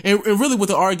saying, and really what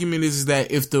the argument is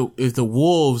that if the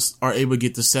Wolves are able to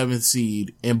get the 7th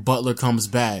seed and Butler comes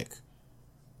back,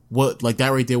 what, like, that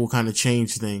right there will kind of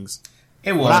change things.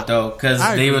 It won't, though, because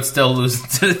they would still lose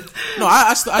to... No,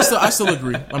 I still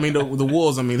agree. I mean, the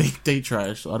Wolves, I mean, they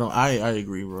trash. So I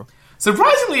agree, bro.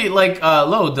 Surprisingly, like,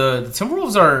 the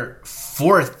Timberwolves are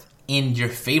 4th in your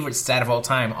favorite stat of all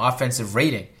time, offensive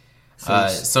rating.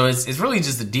 So it's really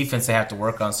just the defense they have to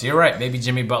work on. So you're right. Maybe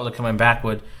Jimmy Butler coming back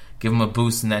would give him a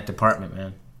boost in that department,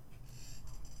 man.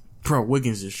 Bro,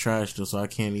 Wiggins is trash though, so I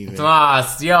can't even.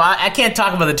 I can't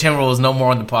talk about the Timberwolves no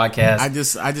more on the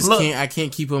podcast. I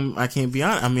can't keep him. I can't be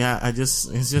honest. I mean,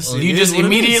 it's just. You just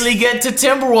immediately get to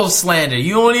Timberwolves slander.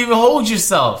 You don't even hold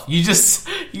yourself. You just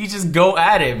go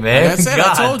at it, man. Like I said,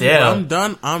 I told you,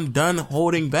 I'm done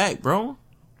holding back, bro.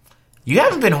 You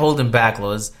haven't been holding back,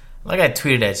 Loz. Like I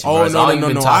tweeted at you. Oh, bro.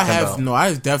 No. I have. No,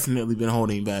 I've definitely been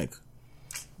holding back.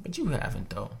 But you haven't,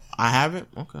 though. I haven't?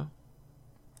 Okay.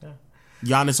 Yeah.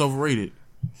 Giannis overrated.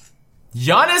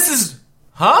 Giannis is...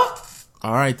 Huh?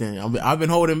 All right, then. I've been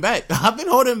holding back. Trust.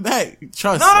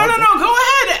 No. Go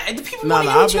ahead. The people want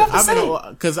to hear what you have to say.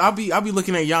 Because I'll be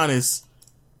looking at Giannis,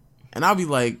 and I'll be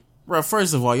like, bro,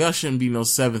 first of all, y'all shouldn't be no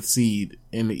 7th seed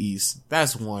in the East.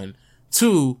 That's 1.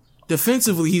 2...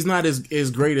 Defensively, he's not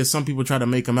as great as some people try to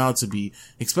make him out to be,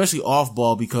 especially off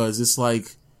ball, because it's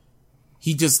like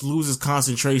he just loses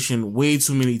concentration way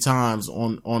too many times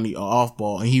on the off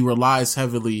ball, and he relies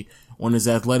heavily on his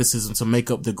athleticism to make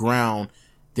up the ground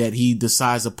that he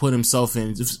decides to put himself in.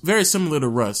 It's very similar to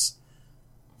Russ.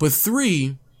 But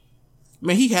 3,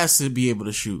 man, he has to be able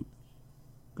to shoot.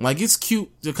 Like, it's cute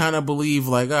to kind of believe,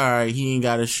 like, all right, he ain't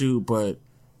got to shoot, but,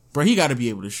 bro, he got to be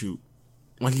able to shoot.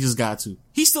 Like, he just got to.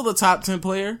 He's still a top 10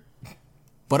 player,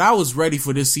 but I was ready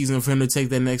for this season for him to take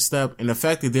that next step. And the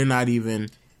fact that they're not even...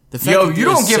 You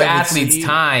don't give athletes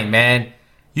time, man.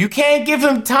 You can't give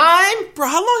him time? Bro,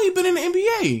 how long he been in the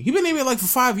NBA? He been in the NBA like for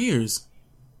 5 years.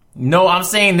 No, I'm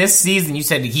saying this season you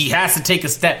said he has to take a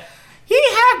step.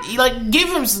 Give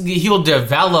him... He'll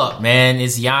develop, man.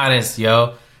 It's Giannis,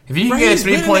 yo. If you can get a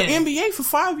 3-point... He's been in the NBA for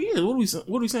 5 years.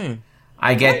 What are we saying?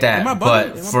 I get that,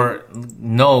 but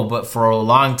for a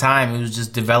long time, it was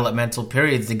just developmental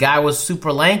periods. The guy was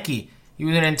super lanky. He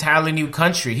was in an entirely new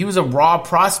country. He was a raw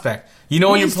prospect. You know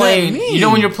when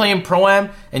you're playing Pro-Am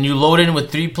and you load in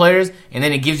with 3 players and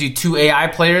then it gives you 2 AI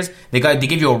players. They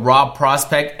give you a raw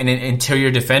prospect and an interior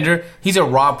defender. He's a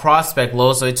raw prospect,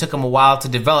 Lo, so it took him a while to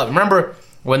develop. Remember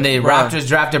when the Raptors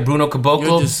drafted Bruno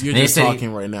Caboclo? You're just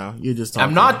talking right now. You're just talking.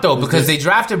 I'm not, though, because they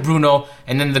drafted Bruno,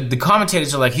 and then the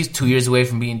commentators are like, he's 2 years away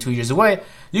from being 2 years away.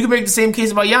 You can make the same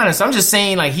case about Giannis. I'm just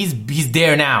saying, like, he's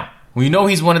there now. We know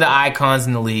he's one of the icons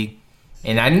in the league.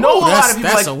 And I know a lot of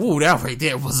people that right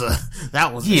there was a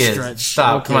stretch.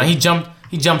 Stop. Okay. Come on.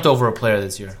 He jumped over a player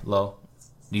this year, Lo.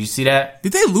 Do you see that?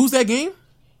 Did they lose that game?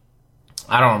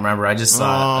 I don't remember. I just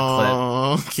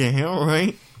saw a clip. Okay, all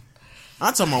right.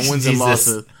 I'm talking about wins and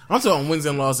losses.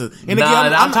 And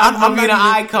again, I'm talking about being an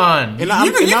icon. And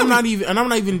I'm not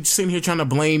even sitting here trying to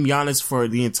blame Giannis for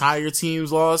the entire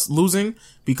team's losing,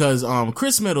 because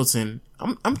Chris Middleton,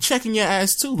 I'm checking your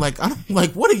ass too. Like, I'm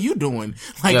like, what are you doing?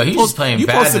 Like, he's just playing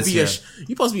bad this year.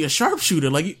 You're supposed to be a sharpshooter.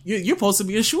 Like, you're supposed to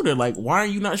be a shooter. Like, why are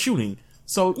you not shooting?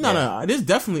 So no, there's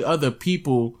definitely other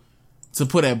people to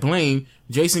put at blame.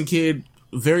 Jason Kidd,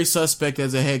 very suspect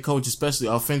as a head coach, especially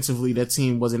offensively. That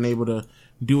team wasn't able to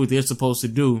do what they're supposed to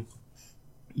do.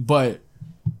 But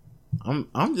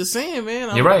I'm just saying,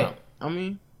 man. You're right. I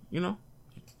mean, you know.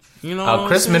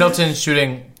 Chris Middleton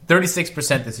shooting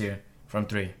 36% this year from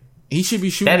 3. He should be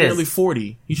shooting nearly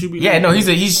 40. He should be. Yeah, no,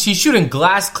 he's shooting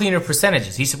glass cleaner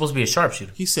percentages. He's supposed to be a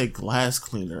sharpshooter. He said glass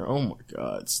cleaner. Oh my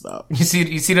God, stop. You see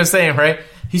what I'm saying, right?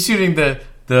 He's shooting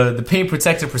the paint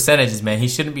protected percentages, man. He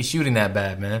shouldn't be shooting that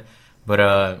bad, man. But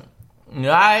I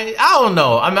don't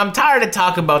know. I'm tired of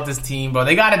talking about this team, bro.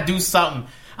 They got to do something.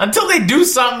 Until they do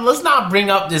something, let's not bring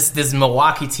up this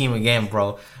Milwaukee team again,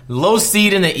 bro. Low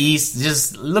seed in the East,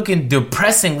 just looking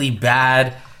depressingly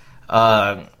bad.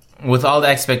 with all the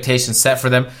expectations set for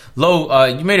them. Lo,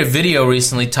 you made a video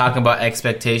recently talking about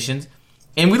expectations,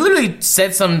 and we literally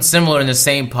said something similar in the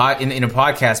same in a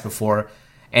podcast before.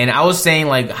 And I was saying,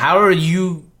 like, how are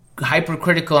you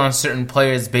hypercritical on certain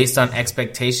players based on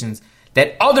expectations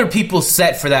that other people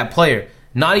set for that player?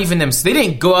 Not even them. So they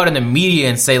didn't go out in the media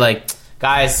and say, like,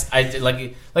 guys,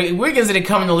 like Wiggins didn't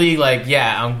come in the league like,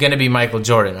 yeah, I'm gonna be Michael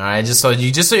Jordan. All right, just so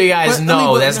you guys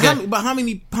know that's good. But how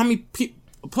many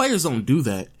players don't do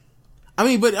that?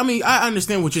 I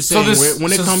understand what you're saying.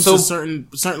 When it comes to certain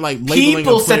like labeling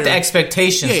people a player, set the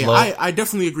expectations. Yeah, I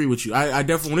definitely agree with you. I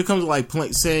definitely, when it comes to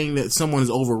like saying that someone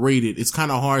is overrated, it's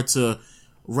kind of hard to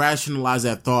rationalize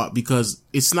that thought because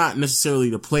it's not necessarily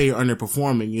the player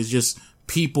underperforming. It's just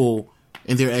people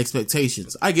and their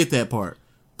expectations. I get that part.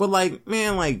 But like,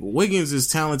 man, like Wiggins is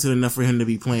talented enough for him to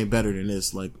be playing better than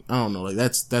this. Like, I don't know, like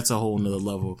that's a whole nother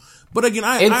level. But again,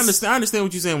 I understand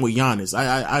what you're saying with Giannis.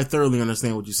 I thoroughly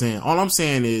understand what you're saying. All I'm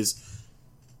saying is,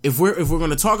 if we're going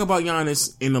to talk about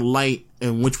Giannis in the light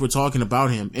in which we're talking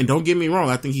about him, and don't get me wrong,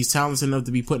 I think he's talented enough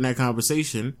to be put in that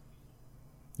conversation.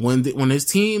 When his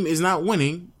team is not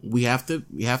winning, we have to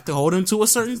hold him to a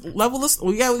certain level.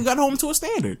 We got to hold him to a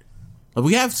standard. Like,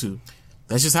 we have to.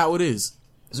 That's just how it is.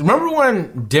 So remember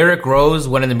when Derrick Rose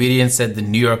went in the media and said the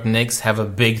New York Knicks have a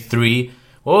big three?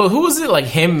 Well, who was it? Like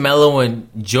him, Melo,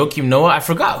 and Joakim Noah? I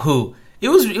forgot who. It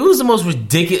was the most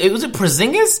ridiculous. Was it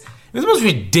Porzingis? It was the most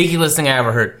ridiculous thing I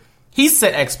ever heard. He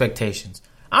set expectations.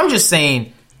 I'm just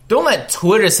saying, don't let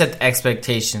Twitter set the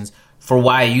expectations for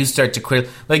why you start to quit.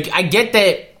 Like, I get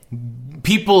that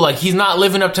people, like, he's not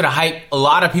living up to the hype a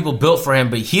lot of people built for him,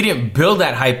 but he didn't build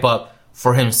that hype up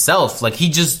for himself. Like, he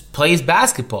just plays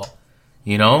basketball.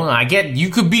 You know, I get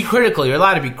you could be critical. You're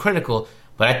allowed to be critical.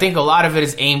 But I think a lot of it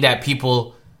is aimed at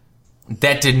people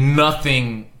that did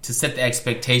nothing to set the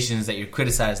expectations that you're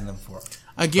criticizing them for.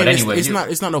 Again, anyway, it's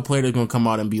not no player that's going to come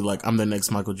out and be like, I'm the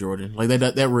next Michael Jordan. Like,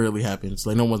 that rarely happens.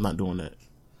 Like, no one's not doing that.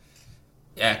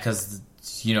 Yeah, because,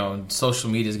 you know,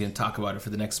 social media is going to talk about it for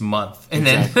the next month. And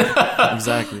exactly. then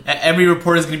exactly. Every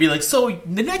reporter is going to be like, so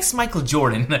the next Michael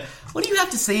Jordan, what do you have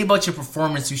to say about your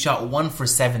performance? You shot 1 for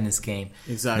 7 this game.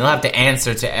 Exactly. You'll have to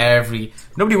answer to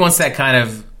nobody wants that kind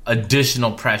of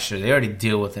additional pressure. They already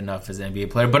deal with enough as an NBA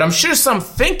player. But I'm sure some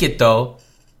think it, though.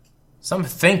 Some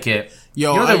think it.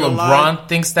 Yo, you know that LeBron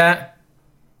thinks that?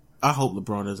 I hope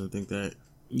LeBron doesn't think that.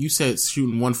 You said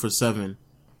shooting 1 for 7.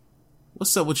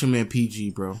 What's up with your man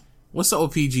PG, bro? What's up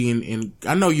with PG? And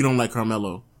I know you don't like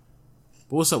Carmelo,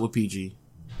 but what's up with PG?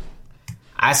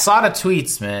 I saw the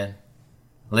tweets, man.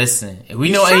 Listen, if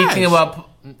we know anything about...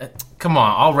 Come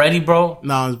on, already, bro?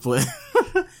 No, I'm playing.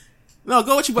 No,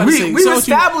 go what you about to say. We've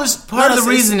established part of the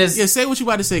reason is... Yeah, say what you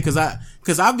about to say, because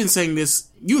I've been saying this...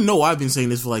 You know I've been saying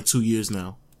this for like 2 years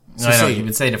now. So I know, you've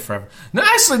been saying it forever. No,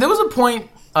 actually, there was a point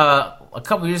a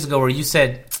couple years ago where you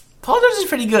said, Paul George is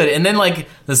pretty good. And then, like,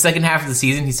 the second half of the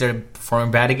season, he started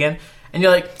performing bad again. And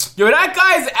you're like, yo, that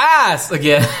guy's ass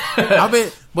again.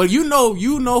 But you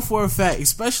know for a fact,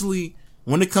 especially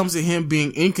when it comes to him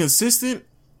being inconsistent,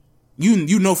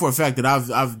 you know for a fact that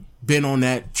I've been on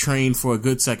that train for a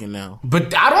good second now.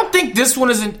 But I don't think this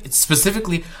one isn't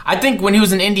specifically. I think when he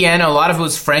was in Indiana, a lot of it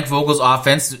was Frank Vogel's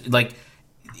offense. Like,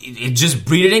 it just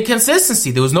breeded inconsistency.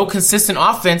 There was no consistent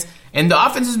offense, and the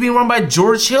offense was being run by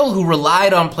George Hill, who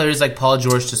relied on players like Paul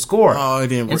George to score. Oh, it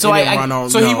didn't. And so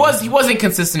he wasn't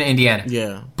consistent in Indiana.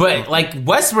 Yeah, but like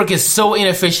Westbrook is so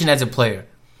inefficient as a player,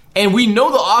 and we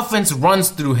know the offense runs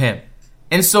through him.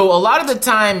 And so a lot of the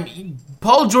time,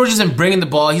 Paul George isn't bringing the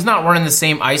ball. He's not running the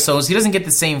same ISOs. He doesn't get the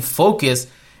same focus.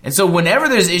 And so whenever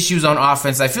there's issues on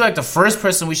offense, I feel like the first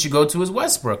person we should go to is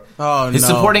Westbrook. Oh, his no.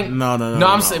 Supporting, no.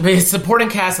 I'm saying, but his supporting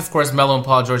cast, of course, Melo and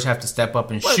Paul George have to step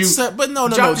up and shoot. But no.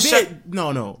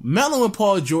 Melo and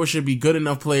Paul George should be good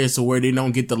enough players to where they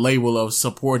don't get the label of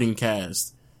supporting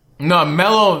cast. No,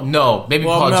 Melo, no. Maybe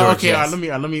Paul George, okay, yes. all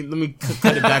right, let me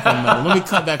cut it back on Melo. Let me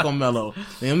cut back on Melo.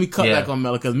 Let me cut back on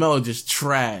Melo because Melo just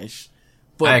trash.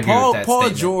 But Paul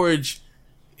George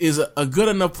is a good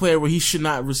enough player where he should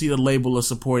not receive the label of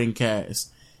supporting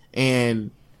cast.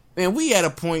 And man, we at a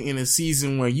point in the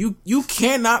season where you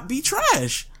cannot be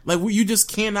trash. Like you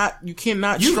just cannot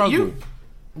struggle.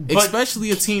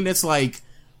 Especially a team that's like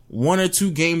 1 or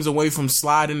 2 games away from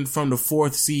sliding from the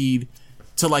 4th seed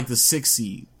to like the 6th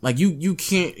seed. Like you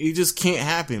can't, it just can't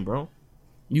happen, bro.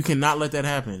 You cannot let that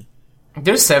happen.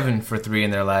 They're 7 for 3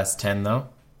 in their last 10 though.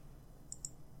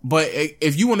 But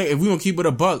if we want to keep it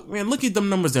a buck, man, look at them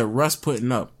numbers that Russ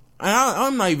putting up.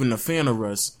 I'm not even a fan of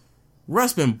Russ.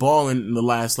 Russ been balling in the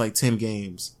last like 10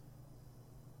 games.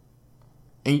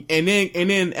 And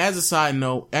then as a side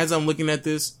note, as I'm looking at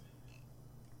this,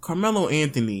 Carmelo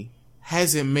Anthony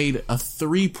hasn't made a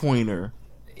 3-pointer.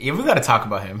 Yeah, we got to talk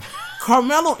about him.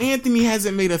 Carmelo Anthony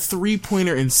hasn't made a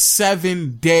 3-pointer in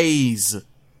 7 days.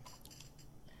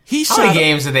 How many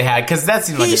games did they have? Because that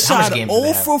seems like he how much shot games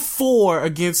 0 for 4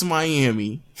 against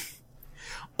Miami,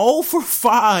 0 for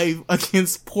 5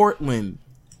 against Portland,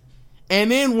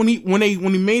 and then when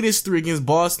he made his 3 against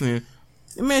Boston,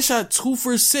 the man shot 2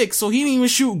 for 6. So he didn't even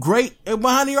shoot great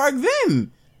behind the arc.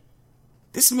 Then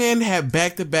this man had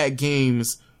back-to-back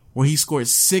games where he scored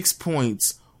 6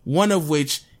 points, one of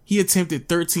which he attempted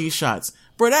 13 shots.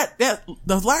 Bro, that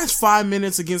the last 5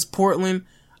 minutes against Portland.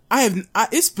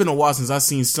 It's been a while since I've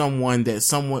seen someone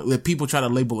that people try to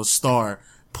label a star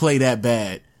play that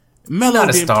bad. Melo not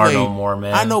a didn't star play, no more,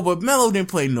 man. I know, but Melo didn't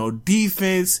play no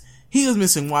defense. He was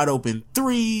missing wide open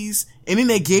threes, and then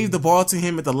they gave the ball to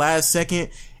him at the last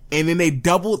second, and then they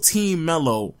double team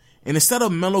Melo. And instead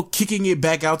of Melo kicking it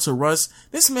back out to Russ,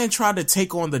 this man tried to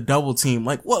take on the double team.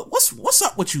 Like, what's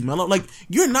up with you, Melo? Like,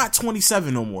 you're not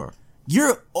 27 no more.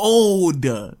 You're old.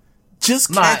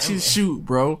 Just catch and shoot,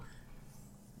 bro.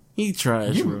 He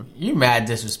trash, bro. You mad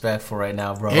disrespectful right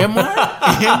now, bro. Am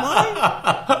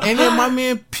I? And then my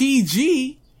man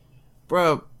PG,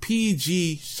 bro,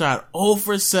 PG shot 0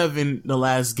 for 7 the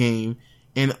last game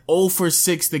and 0 for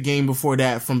 6 the game before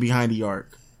that from behind the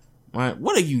arc. Right?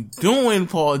 What are you doing,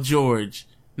 Paul George?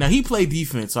 Now he played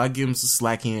defense, so I give him some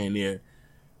slack here and there.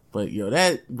 But yo,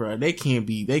 they can't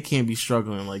be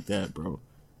struggling like that, bro.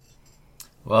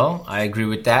 Well, I agree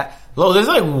with that. Look, there's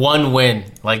like one win,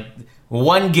 like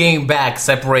one game back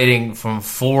separating from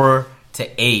 4 to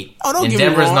 8. Oh, don't get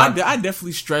me wrong. I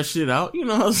definitely stretched it out. You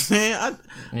know what I'm saying?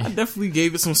 I definitely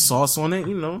gave it some sauce on it,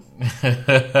 you know.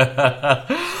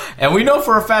 And we know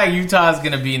for a fact Utah is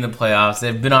going to be in the playoffs.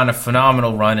 They've been on a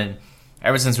phenomenal run, and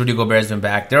ever since Rudy Gobert's been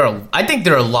back, I think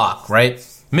they're a lock, right?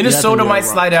 Minnesota might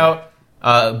slide out.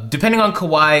 Depending on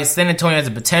Kawhi, San Antonio has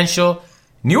the potential.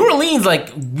 New Orleans,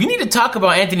 like, we need to talk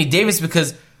about Anthony Davis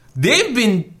because they've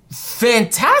been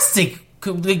fantastic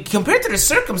compared to the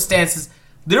circumstances.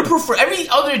 They're every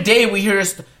other day we hear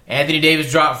Anthony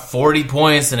Davis drop 40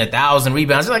 points and 1,000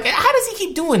 rebounds. They're like, how does he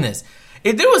keep doing this?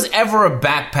 If there was ever a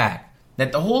backpack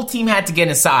that the whole team had to get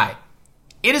inside,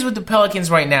 it is with the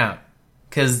Pelicans right now.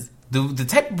 Because the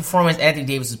type of performance Anthony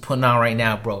Davis is putting on right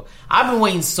now, bro. I've been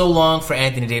waiting so long for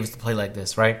Anthony Davis to play like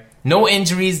this, right? No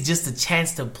injuries, just a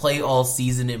chance to play all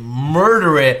season and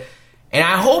murder it. And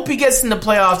I hope he gets in the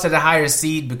playoffs at a higher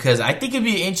seed because I think it'd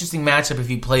be an interesting matchup if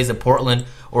he plays at Portland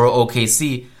or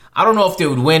OKC. I don't know if they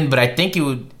would win, but I think it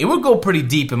would go pretty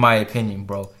deep in my opinion,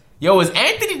 bro. Yo, is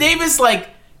Anthony Davis like?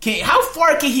 How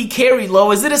far can he carry,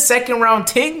 Lo? Is it a second round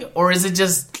thing or is it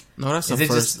just? No, that's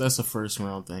a first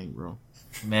round thing, bro.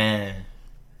 Man,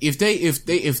 if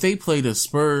they play the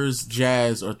Spurs,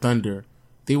 Jazz, or Thunder,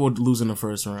 they would lose in the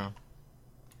first round.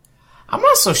 I'm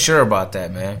not so sure about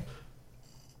that, man.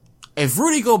 If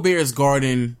Rudy Gobert is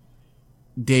guarding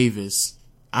Davis,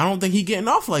 I don't think he's getting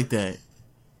off like that.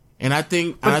 And I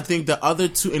think the other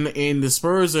two and the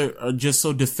Spurs are just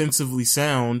so defensively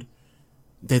sound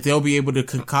that they'll be able to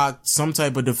concoct some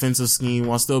type of defensive scheme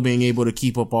while still being able to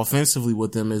keep up offensively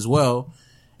with them as well.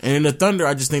 And in the Thunder,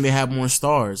 I just think they have more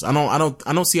stars. I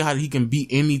don't see how he can beat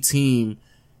any team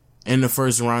in the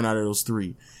first round out of those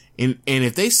three. And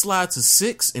if they slide to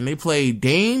 6 and they play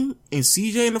Dame and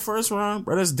CJ in the first round,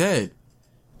 bro, that's dead.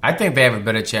 I think they have a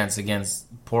better chance against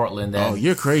Portland than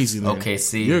you're crazy, man.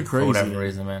 OKC. You're crazy for whatever man.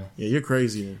 reason, man. Yeah, you're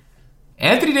crazy, man.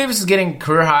 Anthony Davis is getting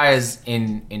career highs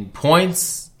in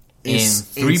points, in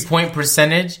 3-point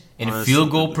percentage, in field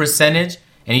goal percentage,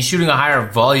 and he's shooting a higher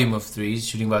volume of threes. He's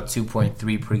shooting about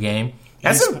 2.3 per game.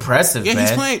 That's impressive, man.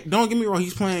 He's playing. Don't get me wrong.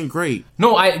 He's playing great.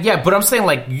 No, but I'm saying,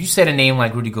 like, you said a name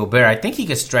like Rudy Gobert. I think he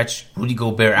could stretch Rudy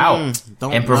Gobert out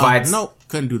and provide. Nope,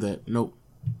 couldn't do that. Nope.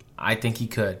 I think he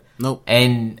could. Nope.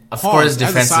 And of course,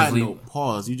 defensively. Note,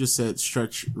 pause. You just said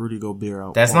stretch Rudy Gobert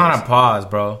out. That's not a pause,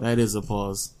 bro. That is a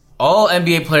pause. All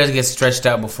NBA players get stretched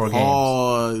out before games.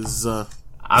 Pause.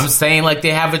 I'm saying like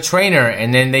they have a trainer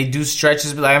and then they do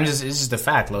stretches. But like it's just a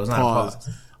fact, Lo. It's not a pause.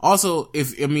 Also,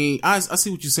 I see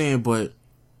what you're saying, but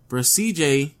bro,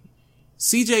 CJ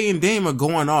and Dame are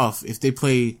going off if they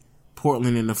play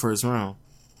Portland in the first round.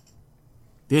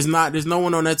 There's no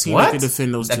one on that team that can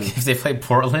defend those two. If they play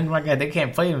Portland, my God, they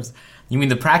can't play them. You mean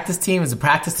the practice team? Is the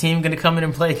practice team going to come in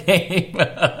and play a game?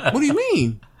 What do you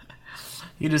mean?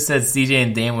 You just said CJ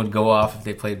and Dame would go off if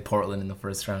they played Portland in the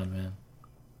first round, man.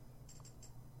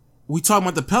 We talking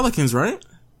about the Pelicans, right?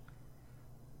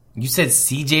 You said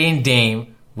CJ and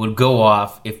Dame would go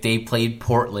off if they played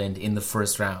Portland in the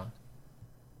first round.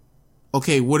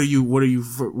 Okay, what are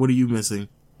you missing?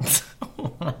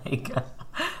 Oh my God.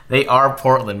 They are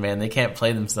Portland, man. They can't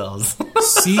play themselves.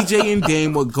 CJ and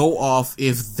Dame would go off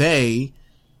if they,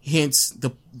 hence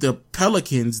the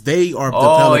Pelicans, they are the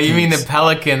Pelicans. Oh, you mean the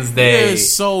Pelicans?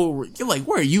 You're like,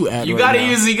 where are you at? You gotta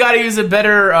use a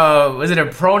better. Was it a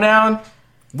pronoun?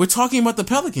 We're talking about the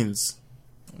Pelicans.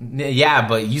 Yeah,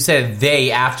 but you said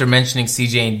they after mentioning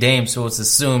CJ and Dame, so it's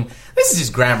assumed. This is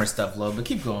just grammar stuff, Lo. But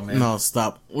keep going, man. No,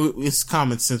 stop. It's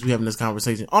common sense. We having this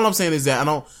conversation. All I'm saying is that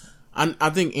I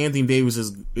think Anthony Davis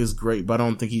is great, but I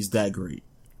don't think he's that great.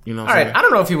 You know. All right, I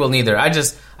don't know if he will neither. I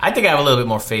think I have a little bit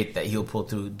more faith that he'll pull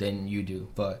through than you do.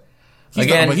 But he's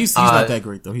not that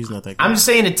great though. He's not that great. I'm just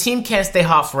saying the team can't stay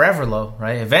hot forever, Lo.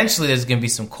 Right? Eventually, there's gonna be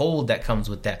some cold that comes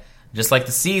with that. Just like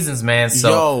the seasons, man.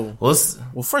 So,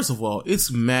 well, first of all, it's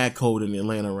mad cold in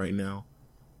Atlanta right now.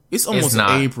 It's almost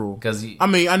April. I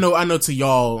know to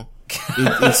y'all,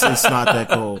 it's not that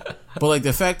cold. But like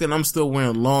the fact that I'm still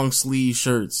wearing long sleeve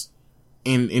shirts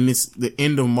and it's the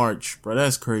end of March, bro,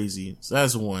 that's crazy. So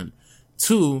that's one.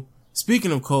 Two,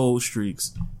 speaking of cold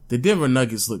streaks, the Denver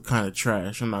Nuggets look kind of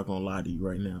trash. I'm not gonna lie to you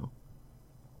right now.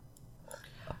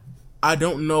 I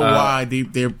don't know why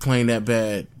they're playing that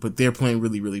bad, but they're playing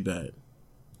really, really bad.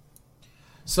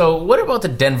 So, what about the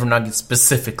Denver Nuggets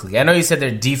specifically? I know you said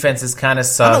their defense is kind of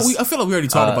sus. I feel like we already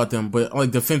talked about them, but like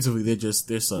defensively, they're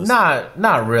sus.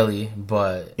 Not really,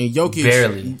 but and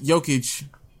barely. Jokic,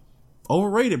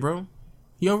 overrated, bro.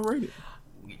 He overrated.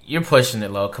 You're pushing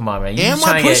it, Lo. Come on, man. Am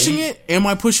I pushing it? You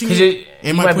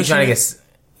might be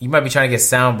trying to get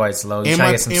sound bites, Lo. You're trying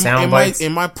to get some sound bites.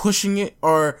 Am I pushing it,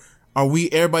 or are we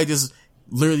everybody just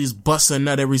literally just busting a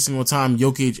nut every single time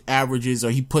Jokic averages or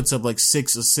he puts up like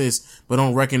 6 assists but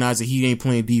don't recognize that he ain't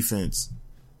playing defense?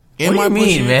 What do you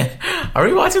mean, man? Are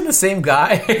we watching the same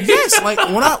guy? Yes, like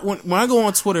when I go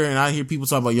on Twitter and I hear people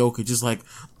talk about Jokic, just like,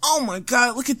 oh my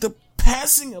god, look at the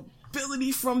passing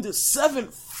ability from the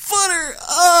 7-footer.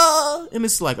 And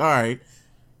it's like, all right,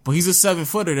 but he's a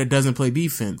 7-footer that doesn't play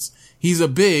defense. He's a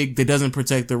big that doesn't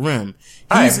protect the rim.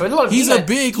 He's a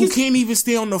big who can't even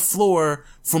stay on the floor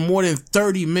for more than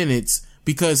 30 minutes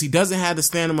because he doesn't have the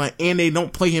stamina and they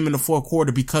don't play him in the fourth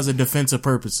quarter because of defensive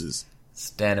purposes.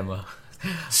 Stamina.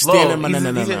 He's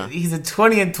a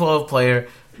 20-12 player.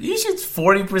 He shoots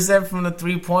 40% from the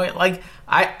 3-point. Like,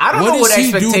 I don't know what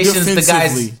expectations the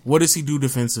guys. What does he do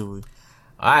defensively?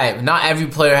 Alright, not every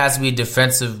player has to be a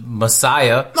defensive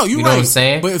messiah. No, you're you right. Know what I'm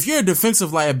saying? But if you're a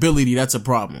defensive liability, that's a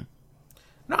problem.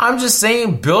 No, I'm just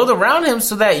saying build around him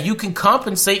so that you can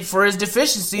compensate for his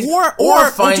deficiencies.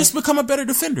 Or just become a better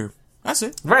defender. That's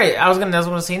it. Right. That's what I was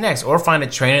going to say next. Or find a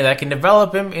trainer that can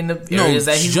develop him in the areas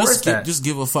that he's worst at. Just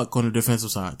give a fuck on the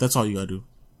defensive side. That's all you got to do.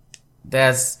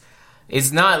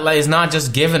 It's not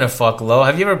just giving a fuck, Lo.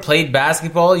 Have you ever played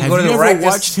basketball? Have you ever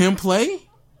watched him play?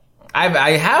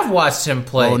 I have watched him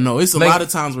play. Oh no, it's a lot of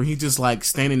times where he's just like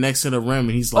standing next to the rim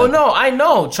and he's like, oh no, I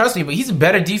know, trust me, but he's a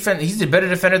better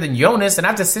defender than Jonas, and I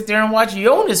have to sit there and watch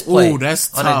Jonas play. Oh, that's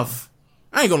tough.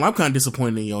 I ain't gonna lie, I'm kind of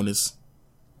disappointed in Jonas.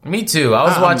 Me too. I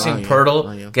was watching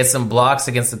Pirtle get some blocks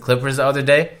against the Clippers the other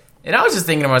day, and I was just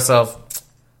thinking to myself,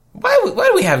 why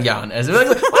do we have Giannis? Like,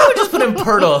 why don't we just put in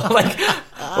Pirtle? Like,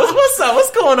 what's up?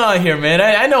 What's going on here, man?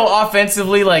 I know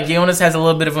offensively, like Jonas has a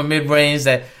little bit of a mid range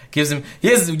that gives him.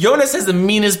 Jonas has the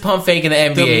meanest pump fake in the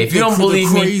NBA. If you don't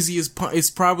believe me, it's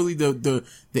probably the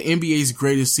NBA's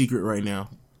greatest secret right now.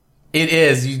 It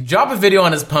is. You drop a video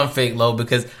on his pump fake, Lo,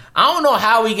 because I don't know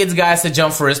how he gets guys to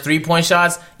jump for his 3-point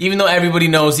shots, even though everybody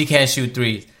knows he can't shoot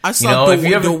threes. I saw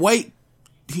the Dwight.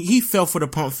 He fell for the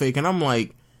pump fake, and I'm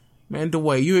like, man,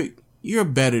 Dwight, you're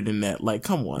better than that. Like,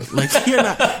 come on. Like, you're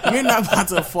not about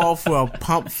to fall for a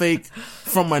pump fake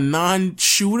from a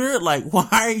non-shooter. Like, why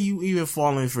are you even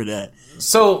falling for that?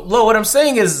 So, Lo, what I'm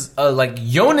saying is, like,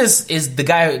 Jonas is the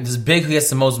guy that's big who gets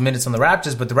the most minutes on the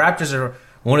Raptors, but the Raptors are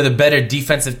one of the better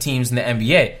defensive teams in the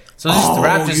NBA. So, this is the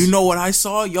Raptors. You know what I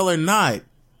saw? Y'all are not.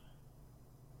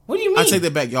 What do you mean? I take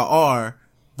that back. Y'all are.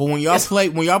 But when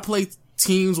y'all play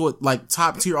teams with, like,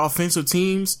 top-tier offensive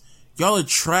teams, y'all are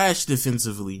trash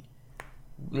defensively.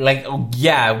 Like,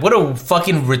 yeah, what a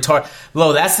fucking retard.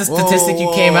 Lo, that's the statistic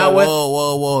you came out with?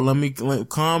 Whoa. Let me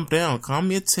calm down.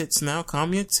 Calm your tits now.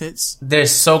 Calm your tits. They're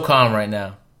so calm right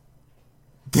now.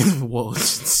 Whoa,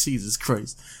 Jesus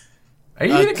Christ. Are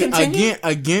you going to continue?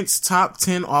 Against top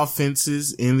 10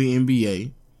 offenses in the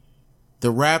NBA,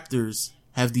 the Raptors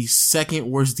have the second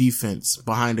worst defense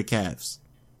behind the Cavs.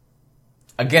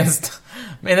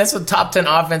 Man, that's what top 10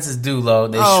 offenses do, Lo.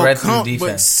 They shred through defense.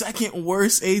 But second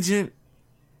worst, agent?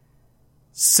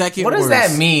 Second worst. What does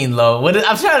that mean, Lo?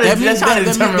 I'm trying to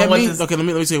determine what this... Okay, let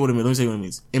me tell you what it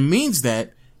means. It means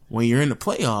that when you're in the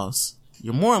playoffs,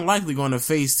 you're more than likely going to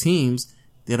face teams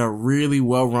that are really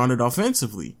well-rounded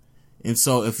offensively. And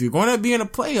so if you're going to be in the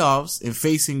playoffs and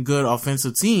facing good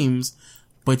offensive teams,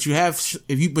 but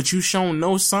you've shown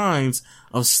no signs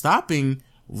of stopping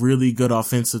really good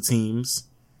offensive teams,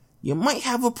 you might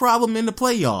have a problem in the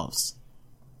playoffs.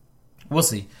 We'll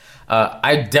see.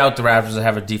 I doubt the Raptors will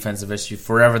have a defensive issue.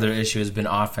 Forever their issue has been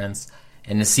offense.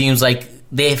 And it seems like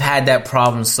they've had that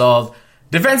problem solved.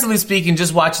 Defensively speaking,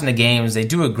 just watching the games, they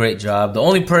do a great job. The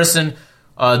only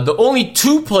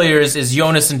two players is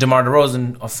Jonas and DeMar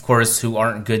DeRozan, of course, who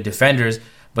aren't good defenders.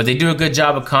 But they do a good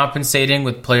job of compensating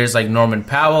with players like Norman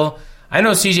Powell. I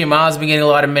know CJ Miles has been getting a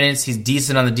lot of minutes. He's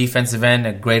decent on the defensive end,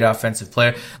 a great offensive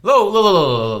player.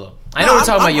 Low. I know we're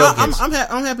talking about Jokic.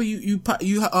 I'm happy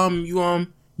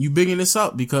you bigging this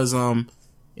up because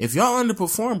if y'all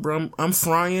underperform, bro, I'm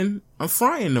frying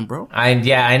them, bro. I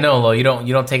know, Lo. You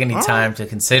don't take any time to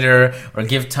consider or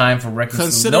give time for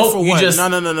reconciliation. Consider for what?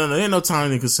 No. There ain't no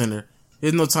time to consider.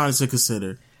 There's no time to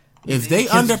consider. If they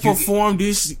underperform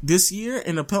this year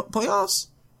in the playoffs,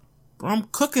 bro, I'm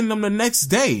cooking them the next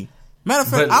day. Matter of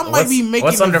fact, I might be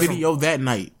making a video that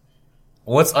night.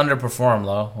 What's underperform,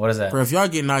 Lo? What is that? Bro, if y'all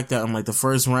get knocked out in like the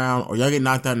first round, or y'all get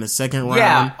knocked out in the second round.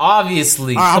 Yeah,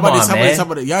 obviously. All right, Come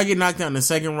on, man. Y'all get knocked out in the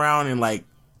second round in like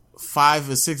 5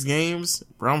 or 6 games,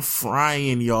 bro, I'm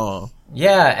frying y'all.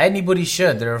 Yeah, anybody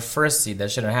should. They're a first seed.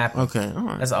 That shouldn't happen. Okay, all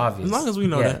right. That's obvious. As long as we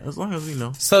know that. As long as we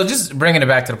know. So just bringing it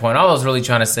back to the point, all I was really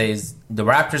trying to say is the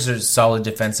Raptors are solid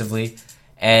defensively,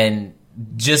 and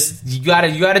just you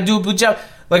gotta do a good job.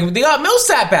 Like they got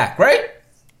Millsap back, right?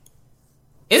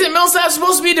 Isn't Millsap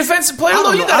supposed to be a defensive player?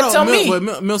 Though you gotta tell me.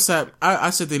 Millsap, I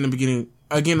said that in the beginning.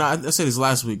 Again, I said this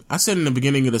last week. I said in the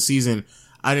beginning of the season,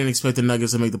 I didn't expect the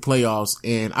Nuggets to make the playoffs,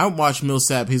 and I watched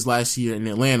Millsap his last year in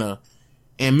Atlanta.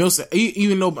 And Millsap,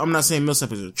 even though I'm not saying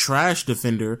Millsap is a trash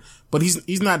defender, but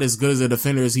he's not as good as a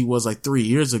defender as he was like 3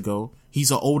 years ago.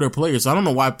 He's an older player, so I don't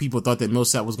know why people thought that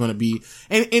Millsap was going to be.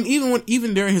 And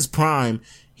even during his prime,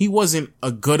 he wasn't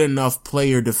a good enough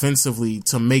player defensively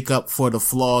to make up for the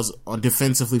flaws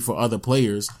defensively for other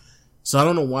players. So I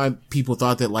don't know why people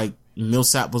thought that like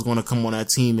Millsap was going to come on that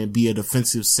team and be a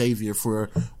defensive savior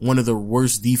for one of the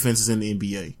worst defenses in the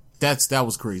NBA. That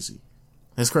was crazy.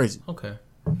 That's crazy. Okay.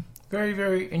 Very,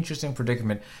 very interesting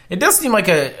predicament. It does seem like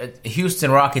a Houston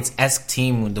Rockets-esque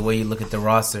team the way you look at the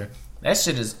roster. That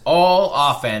shit is all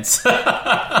offense.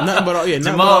 Nothing but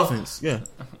offense. Yeah.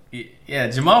 Yeah,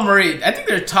 Jamal Murray, I think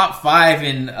they're top 5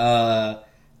 in, let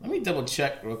me double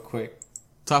check real quick.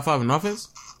 Top 5 in offense?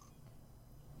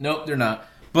 Nope, they're not.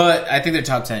 But I think they're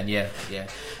top 10, yeah.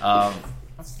 I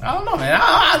don't know, man.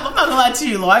 I'm not gonna lie to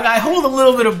you, Lo. I hold a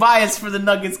little bit of bias for the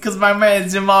Nuggets because my man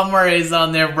Jamal Murray is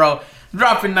on there, bro.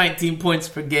 Dropping 19 points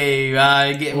per game.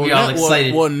 Getting me all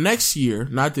excited. Well, next year,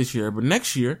 not this year, but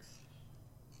next year,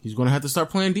 he's going to have to start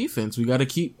playing defense. We got to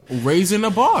keep raising the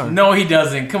bar. No, he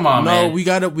doesn't. Come on, man.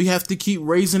 No, we have to keep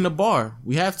raising the bar.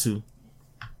 We have to.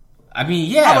 I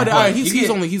mean, yeah. But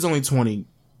he's only 20.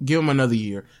 Give him another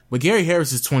year. But Gary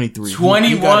Harris is 23.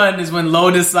 21 is when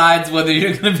Lowe decides whether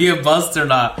you're going to be a bust or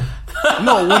not.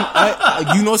 No,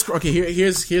 okay,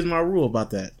 here's my rule about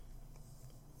that.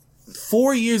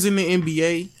 4 years in the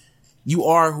NBA, you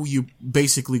are who you're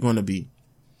basically going to be.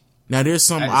 Now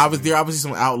there's obviously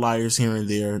some outliers here and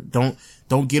there. Don't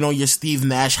get on your Steve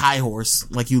Nash high horse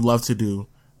like you love to do.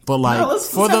 But like they're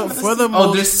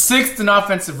 6th in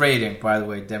offensive rating, by the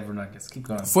way, Denver Nuggets. Keep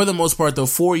going. For the most part, though,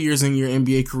 4 years in your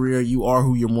NBA career, you are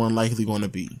who you're more likely going to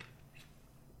be.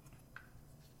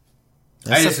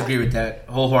 I disagree with that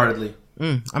wholeheartedly.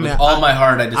 My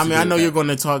heart, I disagree. I mean, I know you're going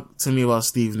to talk to me about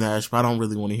Steve Nash, but I don't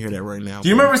really want to hear that right now. Do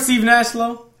you remember Steve Nash,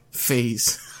 Lo?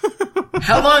 Phase.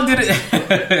 How long did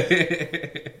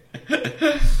it?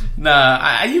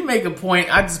 Nah, you make a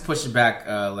point. I just push it back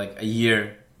like a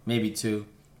year, maybe 2,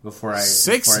 before I.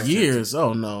 6 years?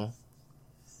 Oh no.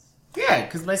 Yeah,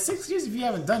 because by 6 years, if you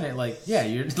haven't done it, like, yeah,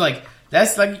 you're like.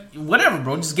 That's like, whatever,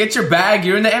 bro. Just get your bag.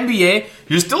 You're in the NBA.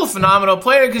 You're still a phenomenal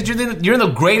player because you're in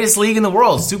the greatest league in the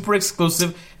world. Super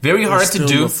exclusive. Very hard to do.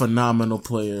 Still a phenomenal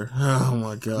player. Oh,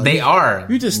 my God. They are.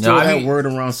 You just throw that word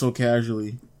around so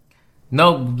casually.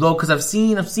 No, because I've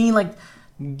seen, like,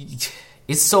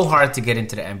 it's so hard to get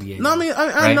into the NBA. No, I mean,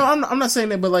 I know, I'm not saying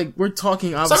that, but, like, we're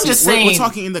talking, obviously, so I'm just saying, we're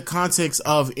talking in the context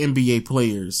of NBA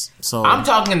players. So I'm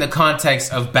talking in the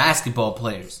context of basketball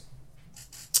players.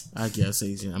 I guess,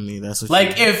 Asian. I mean, that's what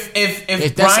like if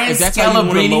Brian that's how you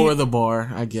want to lower the bar,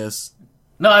 I guess.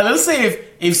 No, let's say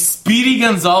if Speedy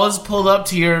Gonzalez pulled up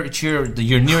to your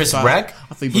nearest wreck,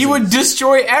 he would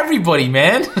destroy everybody,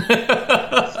 man.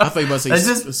 I thought you were about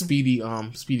to say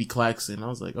Speedy Claxton. I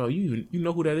was like, oh, you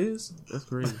know who that is? That's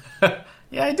crazy.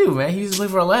 Yeah, I do, man. He used to play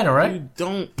for Atlanta, right? You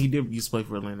don't. He did used to play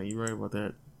for Atlanta. You're right about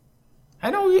that. I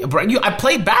know, bro. I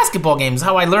played basketball games.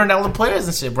 How I learned all the players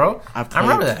and shit, bro. I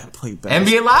remember that. I played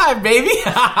NBA Live, baby.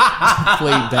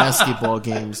 Played basketball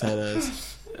games, head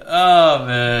ass. Oh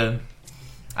man.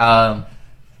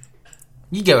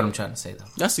 You get what I'm trying to say, though.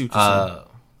 I see what you're saying.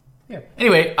 Yeah.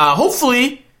 Anyway,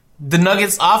 hopefully the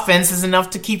Nuggets offense is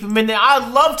enough to keep him in there.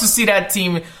 I'd love to see that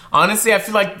team. Honestly, I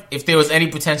feel like if there was any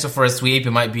potential for a sweep,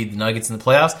 it might be the Nuggets in the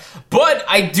playoffs. But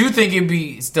I do think it'd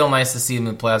be still nice to see them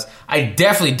in the playoffs. I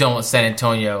definitely don't want San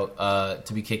Antonio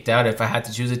to be kicked out if I had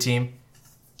to choose a team.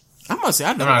 I must say,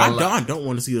 I don't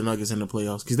want to see the Nuggets in the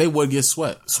playoffs because they would get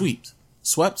swept.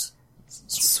 Swept?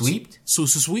 Sweeped?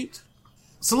 Sweeped?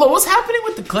 So, what's happening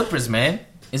with the Clippers, man?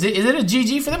 Is it a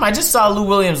GG for them? I just saw Lou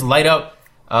Williams light up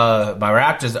my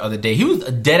Raptors the other day. He was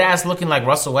dead ass looking like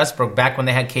Russell Westbrook back when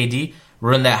they had KD,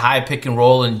 running that high pick and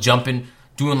roll and jumping,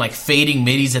 doing like fading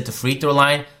middies at the free throw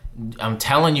line. I'm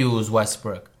telling you, it was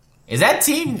Westbrook. Is that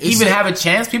team even have a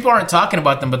chance? People aren't talking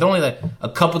about them, but they're only like a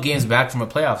couple games back from a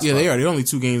playoff spot. Yeah, they are. They're only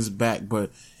 2 games back,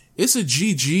 but it's a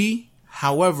GG.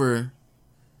 However,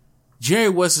 Jerry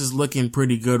West is looking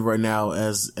pretty good right now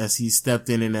as he stepped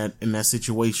in that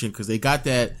situation because they got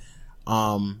that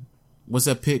what's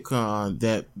that pick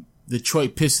that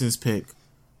Detroit Pistons pick,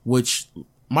 which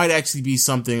might actually be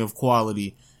something of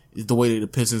quality the way that the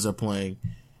Pistons are playing.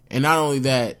 And not only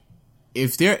that,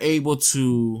 if they're able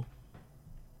to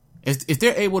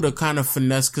kind of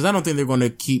finesse, because I don't think they're going to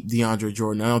keep DeAndre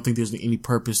Jordan. I don't think there's any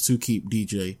purpose to keep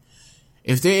DJ.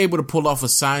 If they're able to pull off a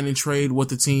sign and trade with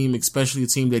the team, especially a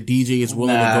team that DJ is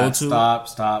willing to go to.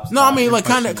 Stop. No, I mean, like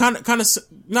kind of,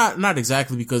 not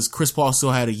exactly because Chris Paul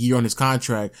still had a year on his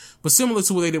contract, but similar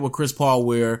to what they did with Chris Paul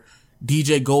where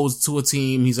DJ goes to a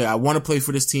team. He's like, I want to play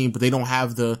for this team, but they don't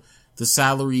have the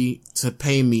salary to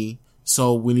pay me.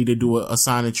 So we need to do a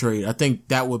sign and trade. I think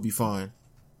that would be fine.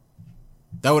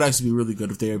 That would actually be really good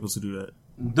if they're able to do that.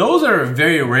 Those are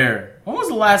very rare. When was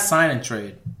the last sign and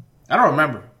trade? I don't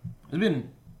remember. It's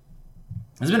been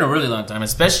a really long time,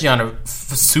 especially on a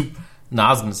no, I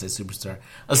was going to say superstar.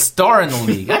 A star in the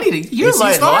league. I need to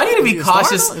be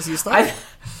cautious. Is he a star?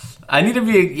 I need to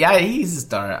be, he's a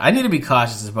star. I need to be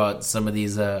cautious about some of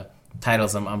these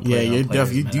titles I'm playing. Yeah,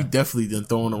 you definitely been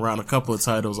throwing around a couple of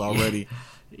titles already.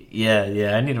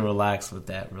 Yeah, I need to relax with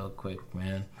that real quick,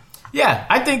 man. Yeah,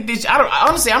 I think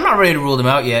honestly, I'm not ready to rule them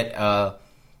out yet. I'm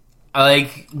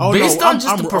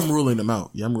ruling them out.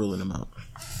 Yeah, I'm ruling them out.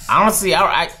 Honestly,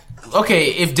 okay,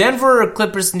 if Denver or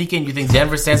Clippers sneak in, you think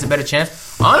Denver stands a better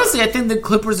chance? Honestly, I think the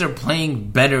Clippers are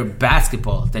playing better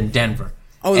basketball than Denver.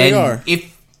 Oh, they are.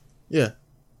 Yeah.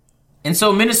 And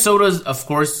so Minnesota's, of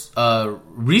course,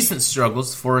 recent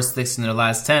struggles, 4-6 in their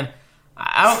last 10.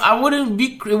 It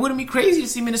wouldn't be crazy to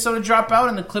see Minnesota drop out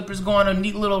and the Clippers go on a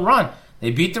neat little run.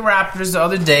 They beat the Raptors the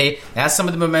other day. That's some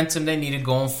of the momentum they needed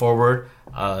going forward.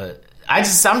 I'm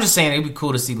just saying it'd be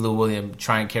cool to see Lou Williams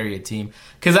try and carry a team.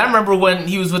 Because I remember when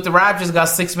he was with the Raptors, got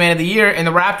 6th man of the year, and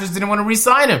the Raptors didn't want to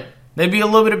re-sign him. There'd be a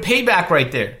little bit of payback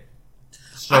right there.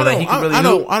 So I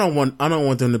don't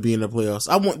want them to be in the playoffs.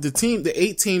 I want the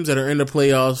 8 teams that are in the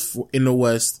playoffs in the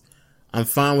West. I'm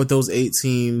fine with those 8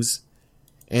 teams,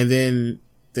 and then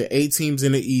the 8 teams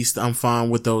in the East. I'm fine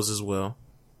with those as well.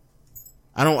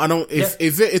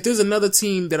 If there's another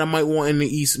team that I might want in the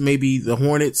East, maybe the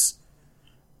Hornets.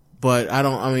 But I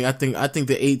think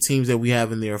the 8 teams that we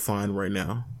have in there are fine right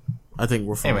now. I think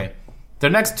we're fine. Anyway,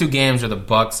 their next 2 games are the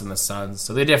Bucks and the Suns,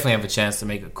 so they definitely have a chance to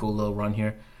make a cool little run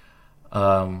here.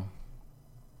 That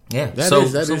is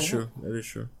true. That is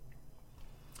true.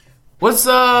 What's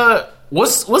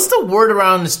the word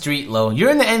around the street, Lo? You're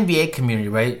in the NBA community,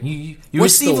 right? You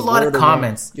receive a lot of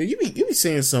comments. You be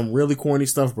saying some really corny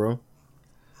stuff, bro.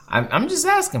 I'm just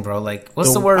asking, bro. Like,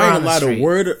 what's the word around the street?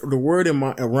 The word in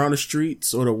my around the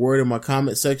streets or the word in my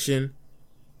comment section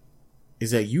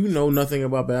is that you know nothing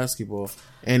about basketball.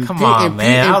 And come on,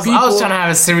 man. I was trying to have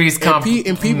a serious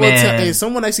and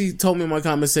someone actually told me in my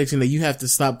comment section that you have to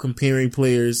stop comparing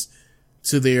players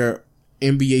to their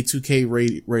NBA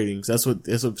 2K ratings. That's what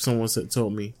someone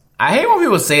told me. I hate when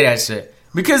people say that shit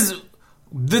because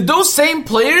those same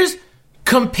players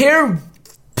compare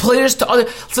players to other.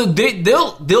 So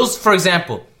they'll for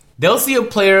example, they'll see a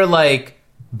player like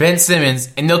Ben Simmons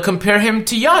and they'll compare him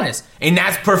to Giannis, and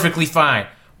that's perfectly fine.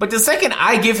 But the second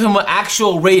I give him an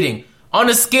actual rating on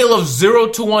a scale of 0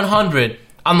 to 100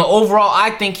 on the overall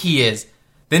I think he is,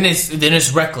 then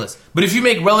it's reckless. But if you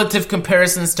make relative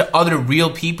comparisons to other real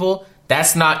people,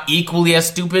 that's not equally as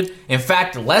stupid. In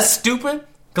fact, less stupid.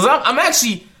 Because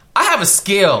I have a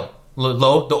scale,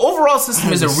 Lo. The overall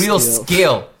system is a real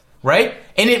scale, right?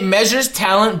 And it measures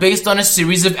talent based on a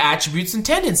series of attributes and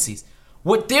tendencies.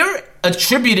 what they're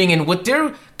attributing and what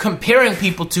they're comparing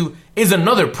people to is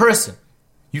another person.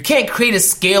 You can't create a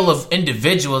scale of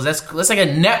individuals. That's like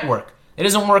a network. It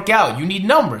doesn't work out. You need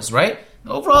numbers, right?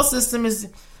 The overall system is.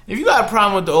 If you got a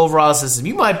problem with the overall system,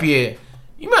 you might be a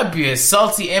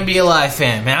salty NBA Live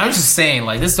fan, man. I'm just saying,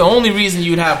 like, this is the only reason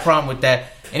you'd have a problem with that.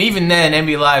 And even then,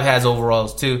 NBA Live has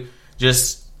overalls too,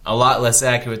 just a lot less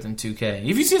accurate than 2K.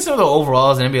 If you see some of the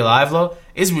overalls in NBA Live, though,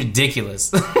 it's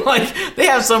ridiculous. Like, they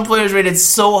have some players rated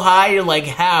so high, you're like,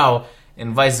 how?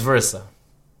 And vice versa.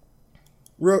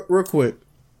 Real quick.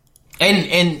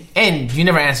 And you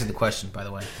never answered the question, by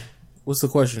the way. What's the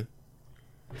question?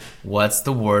 What's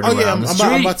the word around the street?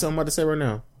 I'm about to say right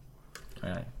now.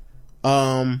 All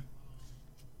right.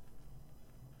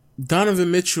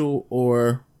 Donovan Mitchell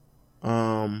or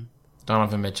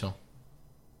Donovan Mitchell.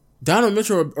 Donovan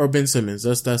Mitchell or Ben Simmons?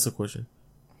 That's the question.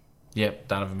 Yep,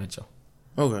 Donovan Mitchell.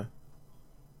 Okay.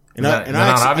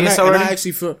 I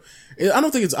actually feel. I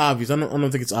don't think it's obvious. I don't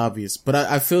think it's obvious, but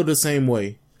I feel the same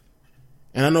way.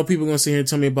 And I know people are gonna sit here and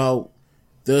tell me about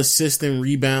the assist and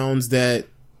rebounds that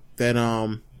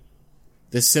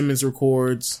Simmons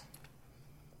records.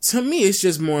 To me, it's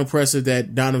just more impressive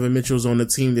that Donovan Mitchell's on the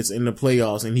team that's in the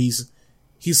playoffs, and he's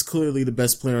clearly the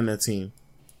best player on that team.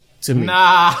 To me,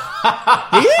 nah,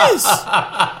 he is.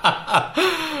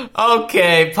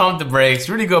 Okay, pump the brakes.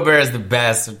 Rudy Gobert is the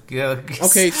best.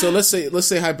 Okay, so let's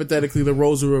say hypothetically the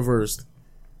roles are reversed,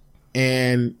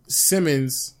 and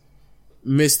Simmons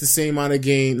missed the same amount of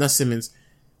games. Not Simmons.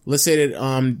 Let's say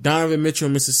that Donovan Mitchell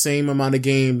missed the same amount of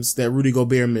games that Rudy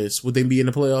Gobert missed. Would they be in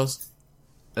the playoffs?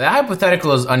 The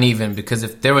hypothetical is uneven because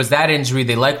if there was that injury,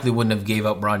 they likely wouldn't have gave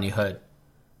up Rodney Hood.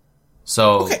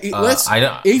 So okay,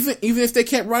 even if they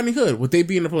kept Rodney Hood, would they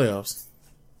be in the playoffs?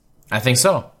 I think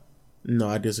so. No,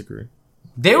 I disagree.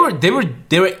 They were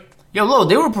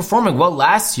performing well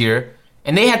last year,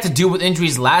 and they had to deal with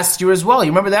injuries last year as well.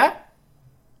 You remember that?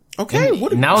 Okay,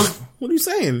 what are you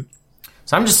saying?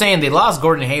 So I'm just saying they lost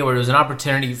Gordon Hayward. It was an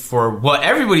opportunity for what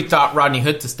everybody thought Rodney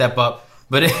Hood to step up,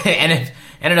 but it ended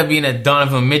up being a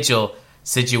Donovan Mitchell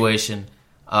situation.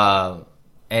 And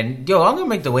I'm gonna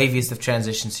make the waviest of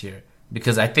transitions here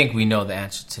because I think we know the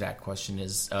answer to that question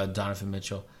is Donovan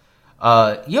Mitchell.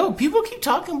 People keep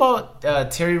talking about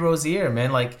Terry Rozier,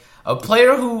 man, like a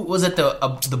player who was at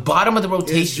the bottom of the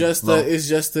rotation. It's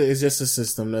just a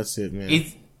system. That's it, man.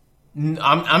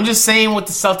 I'm just saying what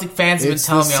the Celtic fans have been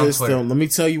telling me on Twitter. Let me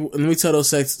tell those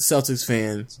Celtics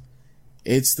fans,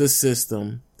 it's the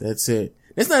system. That's it.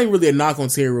 It's not even really a knock on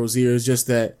Terry Rozier. It's just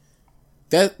that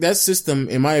system,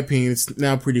 in my opinion, it's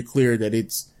now pretty clear that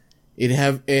it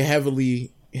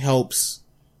heavily helps,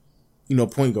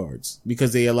 point guards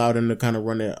because they allow them to kind of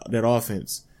run that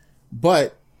offense.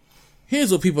 But here's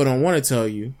what people don't want to tell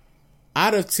you: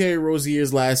 out of Terry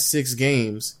Rozier's last 6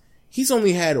 games, he's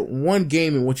only had 1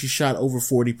 game in which he shot over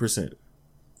 40%.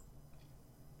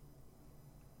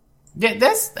 Yeah,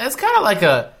 that's kind of like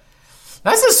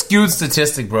that's a skewed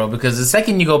statistic, bro. Because the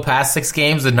second you go past 6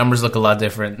 games, the numbers look a lot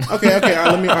different. Okay. All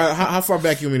right, how far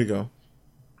back you want me to go?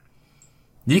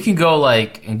 You can go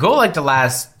the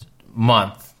last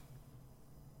month.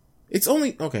 It's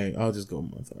only okay. I'll just go a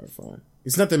month. All right, fine.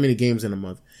 It's not that many games in a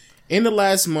month. In the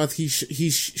last month,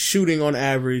 he's shooting on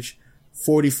average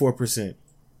 44%.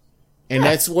 And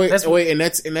that's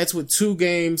with 2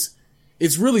 games.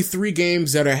 It's really 3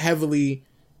 games that are heavily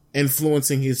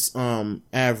influencing his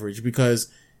average because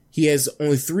he has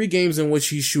only 3 games in which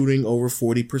he's shooting over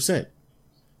 40%.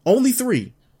 Only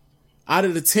 3. Out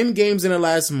of the 10 games in the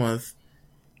last month,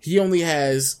 he only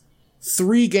has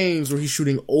 3 games where he's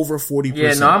shooting over 40%.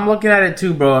 Yeah, no, I'm looking at it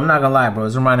too, bro. I'm not gonna lie, bro.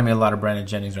 It's reminding me a lot of Brandon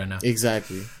Jennings right now.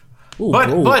 Exactly. Ooh,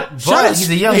 but he's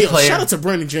a young player. Shout out to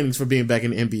Brandon Jennings for being back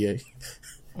in the NBA.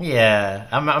 Yeah,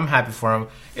 I'm happy for him.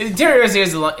 Terry Rozier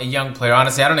is a young player.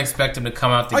 Honestly, I don't expect him to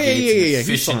come out the gates an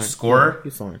efficient scorer.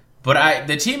 He's fine. But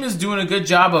the team is doing a good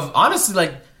job of, honestly,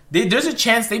 like, there's a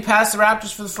chance they pass the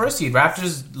Raptors for the first seed.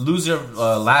 Raptors lose their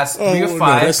last 3 or 5.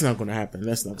 No, that's not going to happen.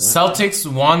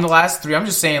 Celtics won the last 3. I'm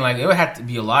just saying, like, it would have to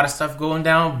be a lot of stuff going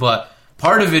down, but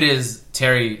part of it is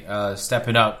Terry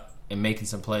stepping up and making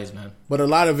some plays, man. But a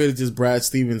lot of it is just Brad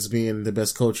Stevens being the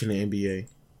best coach in the NBA.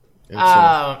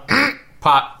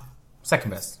 Pop,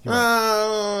 second best.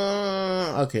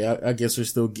 Okay, I guess we're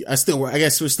still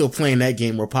playing that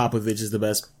game where Popovich is the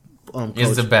best coach.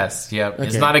 Is the best, yeah. Okay.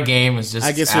 It's not a game, it's just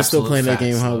I guess we're still playing that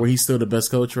game, where he's still the best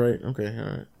coach, right? Okay, all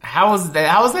right. How is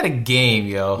that a game,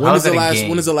 yo? When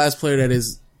is the last player that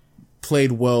has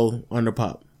played well under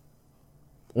Pop?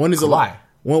 Kawhi.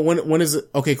 When is it?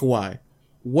 Okay, Kawhi.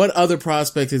 What other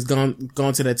prospect has gone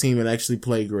to that team and actually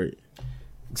played great?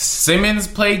 Simmons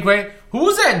played great. Who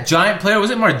was that giant player?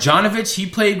 Was it Marjanovic? He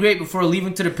played great before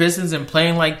leaving to the Pistons and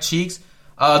playing like cheeks.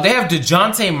 They have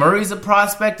DeJounte Murray as a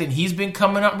prospect, and he's been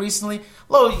coming up recently.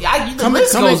 The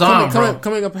list goes on, bro.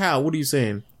 Coming up how? What are you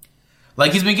saying?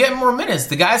 Like, he's been getting more minutes.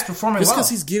 The guy's performing Just well. because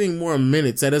he's getting more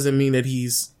minutes, that doesn't mean that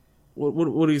he's...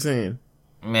 What are you saying?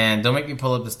 Man, don't make me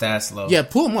pull up the stats, Lo. Yeah,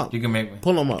 pull him up. You can make me.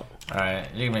 Pull him up. All right,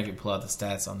 you can make me pull out the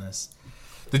stats on this.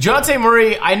 DeJounte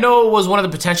Murray, I know, was one of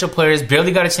the potential players.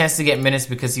 Barely got a chance to get minutes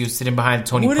because he was sitting behind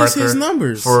Tony Parker. What is his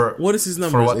numbers? What is his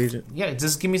numbers, agent? Yeah,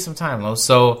 just give me some time, Lo.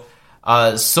 So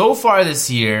far this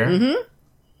year... Mm-hmm.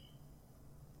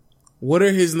 What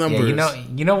are his numbers? Yeah,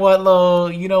 you know what, Lo?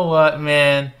 You know what,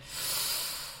 man?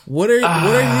 What are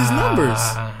his numbers?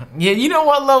 Yeah, you know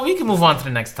what, Lo? We can move on to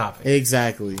the next topic.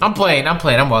 Exactly. I'm playing.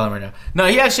 I'm wilding right now. No,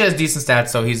 he actually has decent stats.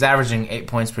 So he's averaging 8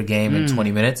 points per game in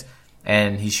 20 minutes,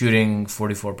 and he's shooting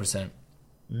 44%.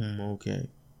 Okay.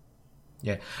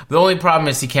 Yeah. The only problem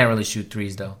is he can't really shoot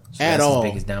threes, though. So At that's all.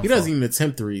 his biggest downfall. He doesn't even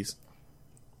attempt threes.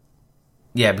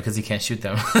 Yeah, because he can't shoot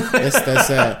them. That's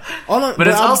sad. But what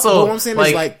I'm saying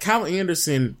is, like, Kyle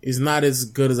Anderson is not as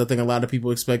good as I think a lot of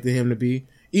people expected him to be.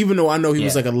 Even though I know he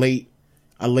was like a late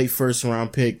first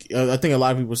round pick. I think a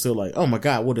lot of people are still like, oh my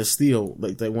God, what a steal.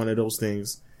 Like one of those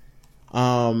things.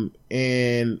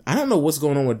 And I don't know what's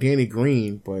going on with Danny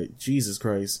Green, but Jesus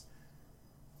Christ.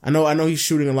 I know he's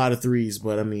shooting a lot of threes,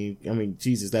 but I mean,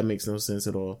 Jesus, that makes no sense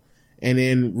at all. And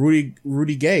then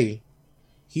Rudy Gay,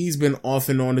 he's been off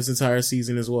and on this entire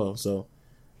season as well. So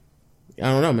I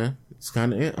don't know, man. It's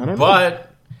kind of, I don't know.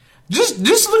 But just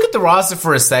look at the roster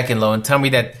for a second, Lo, and tell me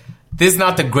that this is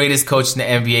not the greatest coach in the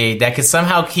NBA that could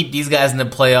somehow keep these guys in the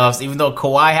playoffs, even though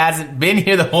Kawhi hasn't been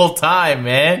here the whole time,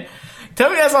 man. Tell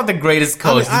me that's not the greatest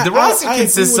coach. The roster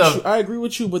consists of... I agree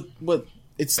with you, but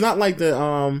it's not like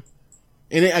the...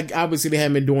 And obviously they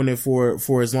haven't been doing it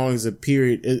for as long as a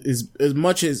period, as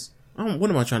much as... what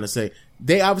am I trying to say?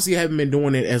 They obviously haven't been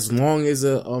doing it as long as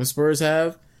the Spurs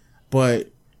have, but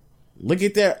look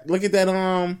at that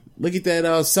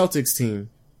Celtics team.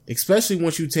 Especially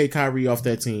once you take Kyrie off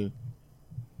that team.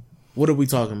 What are we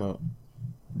talking about?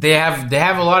 They have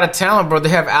a lot of talent, bro. They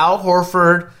have Al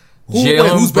Horford, who's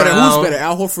Brown. Who's better,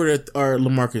 Al Horford or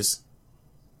LaMarcus?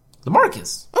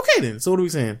 LaMarcus. Okay, then. So what are we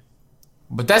saying?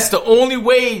 But that's the only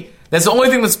way. That's the only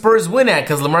thing the Spurs win at,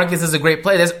 because LaMarcus is a great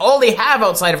player. That's all they have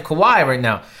outside of Kawhi right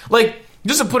now. Like,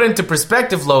 just to put it into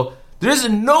perspective, Lo, there's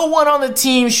no one on the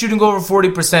team shooting over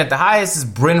 40%. The highest is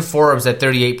Bryn Forbes at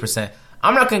 38%.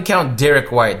 I'm not going to count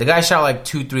Derek White. The guy shot like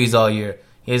 2 threes all year.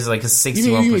 He has like a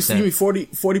 61%. You mean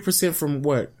 40% from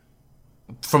what?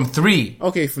 From 3.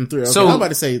 Okay, from 3. Okay. So, I was about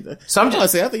to say, I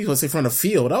thought you were going to say from the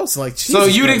field. I was like, Jesus so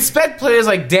you'd Christ. expect players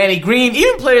like Danny Green,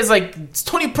 even players like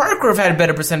Tony Parker have had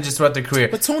better percentages throughout their career.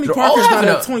 But Tony Parker's not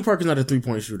a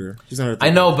 3-point shooter. He's not a 3-point I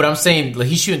know, but I'm saying like,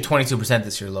 he's shooting 22%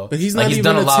 this year, Lo. But he's not he's even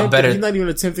done a lot better. He's not even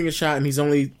attempting a shot, and he's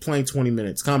only playing 20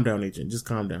 minutes. Calm down, agent. Just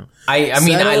calm down.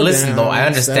 I listen, Lo. I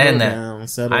understand that.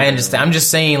 I understand. I'm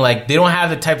just saying, like, they don't have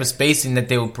the type of spacing that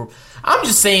they would. I'm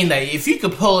just saying that if he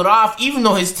could pull it off, even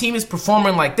though his team is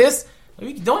performing like this,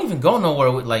 we don't even go nowhere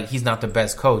with, like, he's not the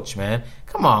best coach, man.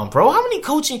 Come on, bro. How many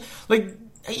coaching, like,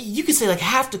 you could say, like,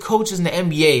 half the coaches in the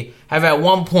NBA have at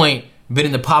one point been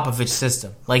in the Popovich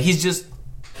system. Like, he's just,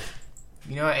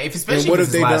 you know, especially what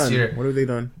have they last done? year. What have they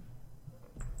done?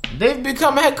 They've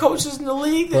become head coaches in the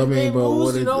league.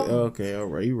 Okay, all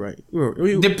right, you're right.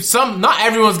 Not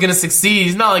everyone's gonna succeed.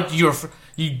 It's not like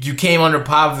you came under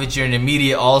Popovich, you're an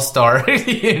immediate all-star,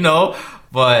 you know.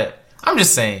 But I'm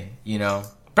just saying, you know,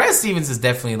 Brad Stevens is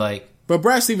definitely like. But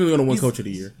Brad Stevens is gonna win Coach of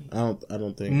the Year. I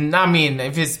don't think. I mean,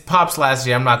 if it's Pops last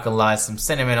year, I'm not gonna lie, some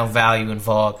sentimental value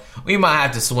involved. We might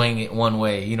have to swing it one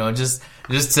way, you know, just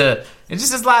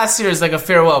his last year is like a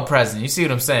farewell present. You see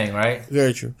what I'm saying, right?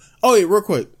 Very true. Oh yeah, real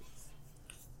quick.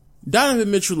 Donovan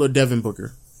Mitchell or Devin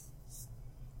Booker?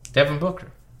 Devin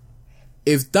Booker.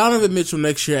 If Donovan Mitchell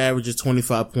next year averages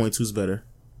 25 points, who's better?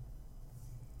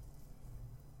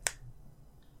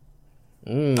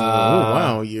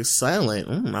 Wow, you're silent.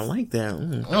 I like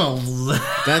that.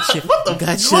 Gotcha. What the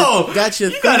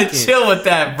Gotcha. You gotta chill with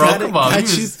that, bro. Come on.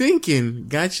 Got you thinking.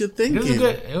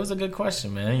 It was a good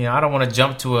question, man. You know, I don't want to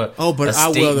jump to a. Oh, but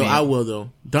I statement. will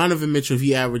though. Donovan Mitchell, if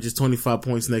he averages 25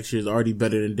 points next year, is already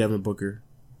better than Devin Booker.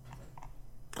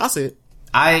 I'll say it.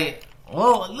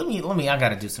 Let me. I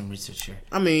gotta do some research here.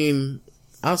 I mean,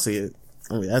 I'll say it.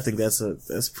 I mean, I think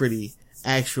that's pretty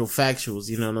actual factuals.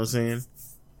 You know what I'm saying?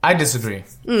 I disagree.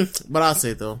 But I'll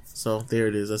say it though. So there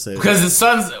it is. I say it. Because the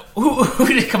Suns.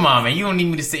 Come on, man. You don't need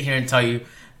me to sit here and tell you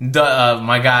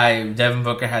my guy Devin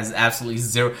Booker has absolutely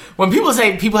zero. When people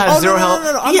say people have zero health,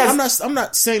 I'm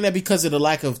not saying that because of the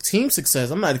lack of team success.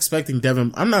 I'm not expecting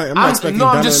Devin. I'm not expecting. No,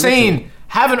 I'm Donovan just Mitchell. saying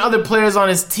having other players on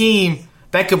his team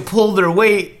that could pull their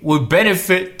weight would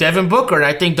benefit Devin Booker, and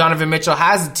I think Donovan Mitchell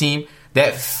has a team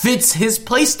that fits his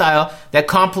play style that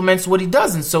complements what he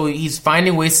does, and so he's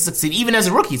finding ways to succeed. Even as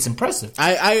a rookie, it's impressive.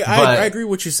 I agree with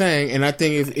what you're saying, and I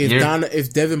think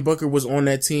if Devin Booker was on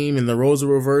that team and the roles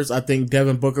were reversed, I think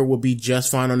Devin Booker would be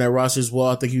just fine on that roster as well.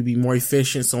 I think he'd be more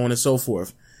efficient, so on and so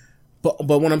forth. But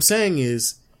what I'm saying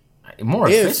is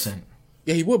efficient.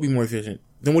 Yeah, he would be more efficient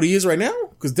than what he is right now.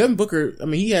 Because Devin Booker, I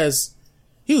mean,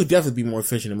 he would definitely be more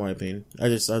efficient in my opinion.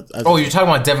 You're talking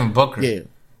about Devin Booker? Yeah.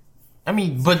 I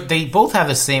mean, but they both have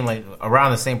the same,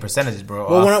 around the same percentages, bro.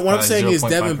 Well, what I'm saying is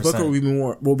Devin Booker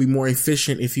will be more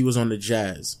efficient if he was on the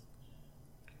Jazz.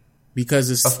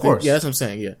 Because of course. Yeah, that's what I'm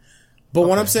saying, yeah. But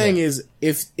what I'm saying is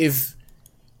if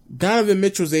Donovan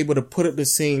Mitchell's able to put up the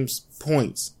same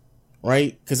points,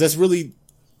 right? Because that's really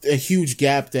a huge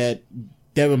gap that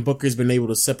Devin Booker's been able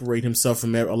to separate himself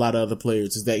from a lot of other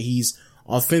players, is that he's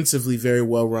offensively very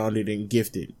well-rounded and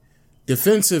gifted.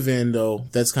 Defensive end, though,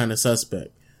 that's kind of suspect.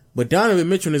 But Donovan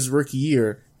Mitchell in his rookie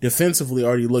year defensively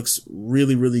already looks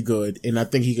really, really good, and I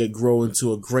think he could grow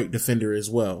into a great defender as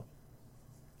well.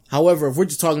 However, if we're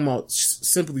just talking about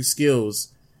simply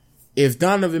skills, if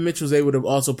Donovan Mitchell's able to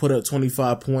also put up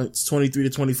 25 points, 23 to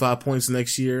 25 points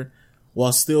next year,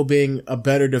 while still being a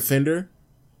better defender,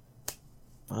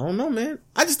 I don't know, man.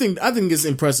 I think it's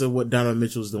impressive what Donovan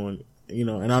Mitchell's doing,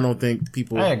 and I don't think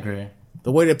people. I agree.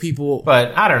 The way that people,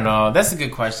 but I don't know. That's a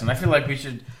good question. I feel like we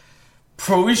should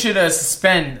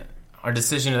suspend our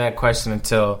decision to that question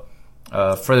until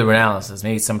further analysis.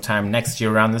 Maybe sometime next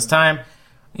year around this time.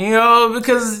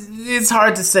 Because it's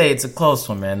hard to say. It's a close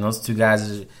one, man. Those two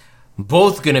guys are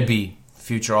both going to be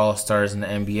future All-Stars in the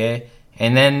NBA.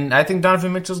 And then I think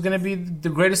Donovan Mitchell's going to be the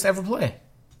greatest to ever play.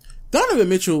 Donovan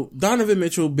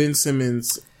Mitchell, Ben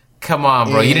Simmons. Come on,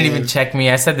 bro. You didn't even check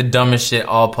me. I said the dumbest shit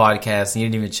all podcast, and you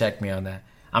didn't even check me on that.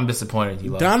 I'm disappointed in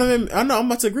you, I know, I'm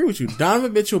about to agree with you.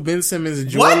 Donovan Mitchell, Ben Simmons, and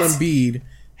Joel Embiid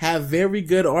have very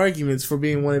good arguments for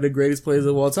being one of the greatest players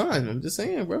of all time. I'm just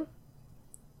saying, bro.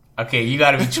 Okay, you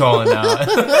gotta be trolling now.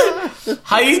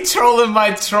 How you trolling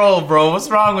my troll, bro? What's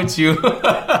wrong with you?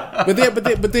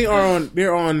 but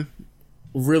they're on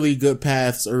really good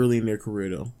paths early in their career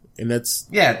though. And that's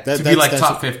to be like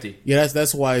top 50. Yeah,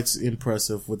 that's why it's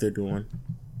impressive what they're doing.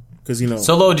 Because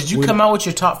So Lo, did you come out with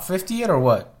your top 50 yet or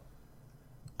what?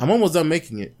 I'm almost done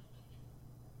making it.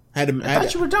 I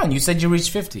thought you were done. You said you reached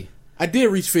 50. I did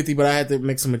reach 50, but I had to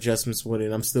make some adjustments with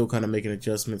it. I'm still kind of making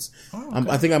adjustments. Oh,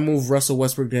 okay. I think I moved Russell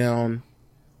Westbrook down.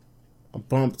 I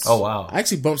bumped. Oh wow! I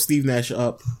actually bumped Steve Nash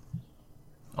up.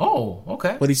 Oh,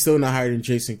 okay. But he's still not higher than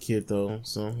Jason Kidd, though.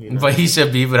 So, But he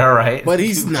should be. But all right. But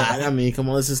he's not. I mean, come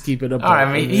on, let's just keep it up. All right.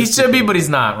 I mean, he should be, but he's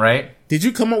not. Right? Did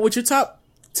you come up with your top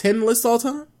 10 list all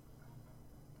time?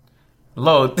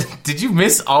 Lo, did you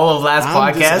miss all of last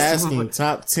podcast? Just asking.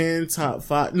 Top 10, top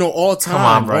 5. No, all time. Come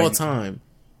on, bro. All time.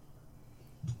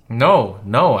 No.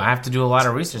 I have to do a lot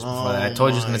of research before that. I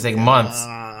told you it was going to take months.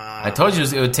 I told you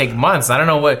it would take months. I don't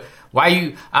know why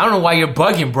you're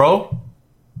bugging, bro.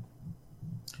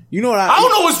 You know what? I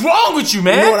don't know what's wrong with you,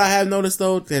 man. You know what I have noticed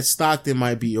though? That Stockton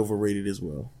might be overrated as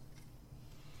well.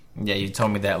 Yeah, you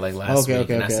told me that last week.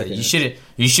 Okay, and I said, okay.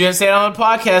 You shouldn't say it on the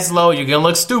podcast, Lo. You're gonna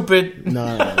look stupid.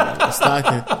 No.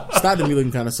 Stockton be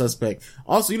looking kind of suspect.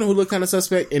 Also, you know who look kind of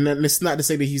suspect? And it's not to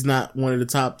say that he's not one of the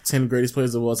top 10 greatest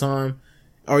players of all time,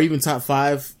 or even top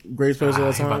 5 greatest players of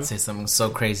all time. I'm about to say something so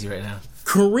crazy right now.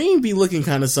 Kareem be looking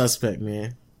kind of suspect,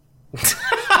 man.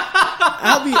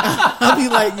 I'll be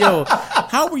like, yo,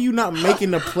 how were you not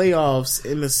making the playoffs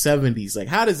in the 70s? Like,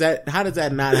 how does that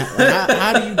not happen?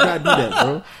 How do you not do that,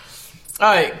 bro? All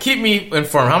right, keep me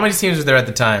informed. How many teams were there at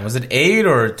the time? Was it 8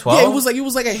 or 12? Yeah, it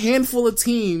was like a handful of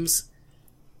teams.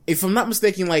 If I'm not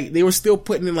mistaken, like they were still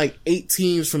putting in like 8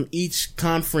 teams from each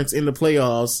conference in the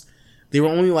playoffs. There were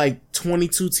only like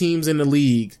 22 teams in the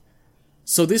league.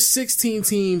 So there's 16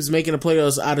 teams making the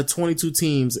playoffs out of 22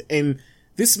 teams, and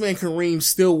this man Kareem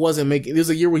still wasn't making.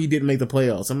 There's a year where he didn't make the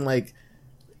playoffs. I'm like,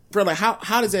 bro, like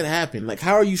how does that happen? Like,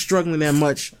 how are you struggling that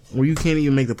much where you can't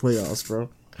even make the playoffs, bro?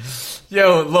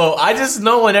 Yo, Lo, I just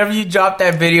know whenever you drop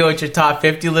that video at your top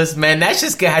 50 list, man, that's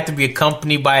just gonna have to be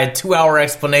accompanied by a 2-hour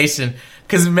explanation.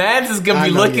 Cause Mads is gonna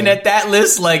be looking at that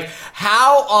list like,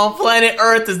 how on planet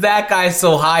Earth is that guy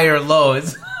so high or low?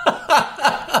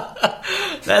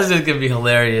 That's just gonna be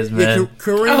hilarious, man. Yeah,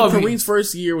 Kareem's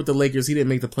first year with the Lakers, he didn't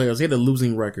make the playoffs. He had a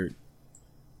losing record.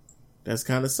 That's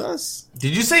kind of sus.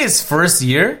 Did you say his first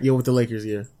year? Yeah, with the Lakers,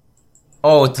 yeah.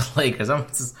 Oh, the Lakers.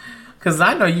 Because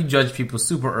I know you judge people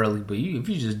super early, but if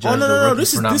you just judge the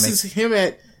rookies for not making...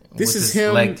 This is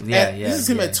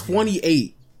him at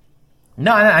 28.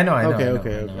 No, I know.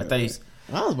 Okay. I thought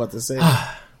I was about to say.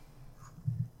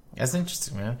 That's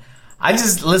interesting, man. I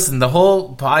just listen. The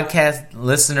whole podcast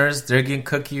listeners, they're gonna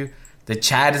cook you. The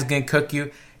chat is gonna cook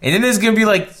you, and then there's gonna be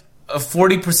like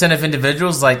 40% of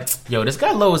individuals like, yo, this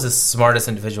guy Lowe is the smartest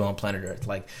individual on planet Earth.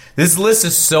 Like, this list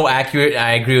is so accurate.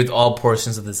 I agree with all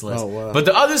portions of this list. Oh, wow. But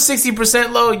the other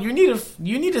 60%, Lowe, you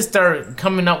need to start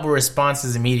coming up with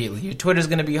responses immediately. Your Twitter's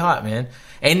gonna be hot, man.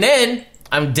 And then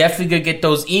I'm definitely gonna get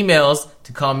those emails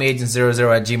to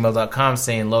callmeagent00@gmail.com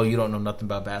saying, Lowe, you don't know nothing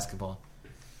about basketball.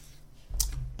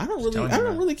 I don't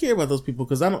really care about those people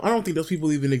because I don't think those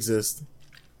people even exist.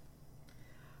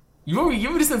 You want me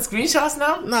to send screenshots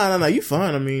now? No, you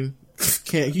fine. I mean,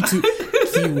 can't you two?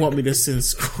 You want me to send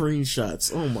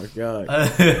screenshots? Oh my god,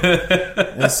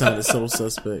 that sounded so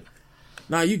suspect.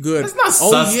 Nah, you good? It's not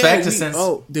suspect.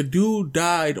 The dude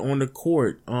died on the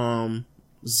court.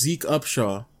 Zeke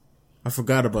Upshaw. I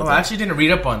forgot about that. I actually didn't read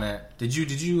up on that. Did you?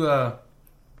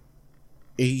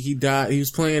 He died. He was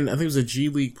playing. I think he was a G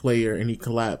League player, and he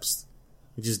collapsed.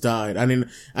 He just died.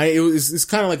 It's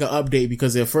kind of like an update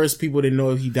because at first people didn't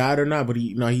know if he died or not, but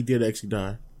he did actually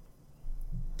die.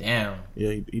 Damn.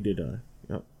 Yeah, he did die.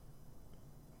 Yep.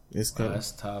 That's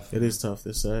tough. It is tough.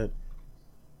 It's sad.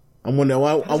 I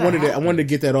wanted to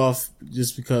get that off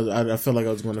just because I felt like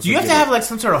I was going to. Do you have to have like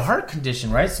some sort of heart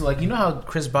condition, right? So like, you know how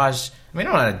Chris Bosh. I mean,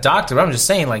 I'm not a doctor, but I'm just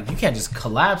saying, like, you can't just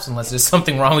collapse unless there's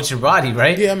something wrong with your body,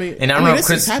 right? Yeah, I mean,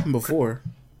 this happened before.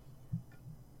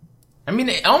 I mean,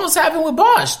 it almost happened with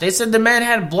Bosh. They said the man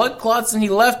had blood clots and he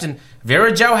left, and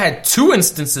Varejao had 2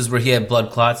 instances where he had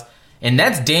blood clots, and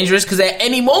that's dangerous because at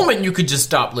any moment you could just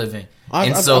stop living.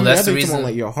 That's the reason.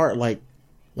 Like your heart, like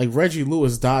Reggie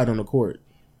Lewis died on the court,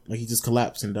 like he just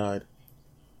collapsed and died.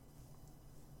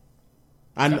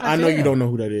 I know you don't know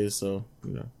who that is, so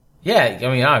you know. Yeah, I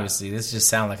mean, obviously, this just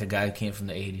sounds like a guy who came from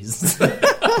the 80s.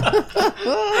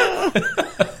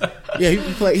 Yeah,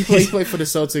 he played for the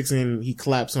Celtics and he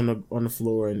collapsed on the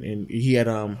floor and he had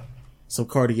some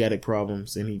cardiac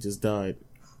problems and he just died.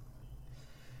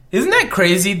 Isn't that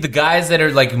crazy? The guys that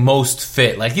are like most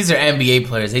fit, like these are NBA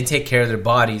players, they take care of their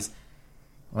bodies.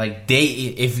 Like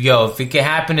if it can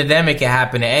happen to them, it can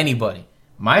happen to anybody.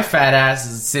 My fat ass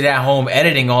is sit at home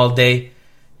editing all day.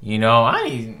 You know, I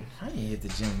need to hit the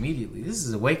gym immediately. This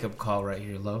is a wake up call right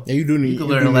here, Lo. Yeah, you do need to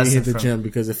hit the gym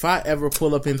because if I ever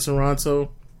pull up in Toronto,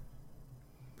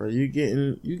 bro, you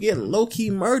getting low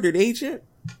key murdered, agent.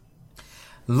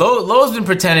 Lowe's been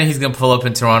pretending he's gonna pull up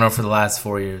in Toronto for the last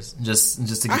 4 years, just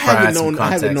to provide some context. I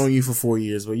haven't known you for 4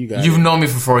 years, but you've known me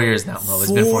for 4 years now, Lo.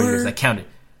 It's been 4 years. I counted.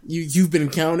 You've been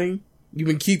counting. You've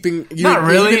been keeping. Not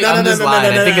really. I'm just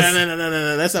lying.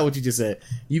 No. That's not what you just said.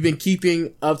 You've been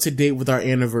keeping up to date with our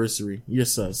anniversary. You're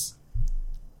sus.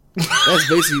 That's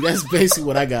basically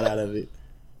what I got out of it.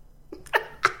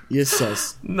 You're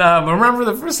sus. Nah, but remember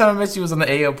the first time I met you was on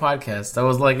the AO podcast. That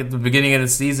was like at the beginning of the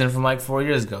season from like 4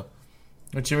 years ago.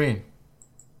 What you mean?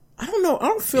 I don't know. I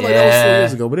don't feel like that was 4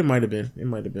 years ago, but it might have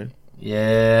been.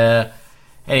 Yeah.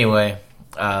 Anyway,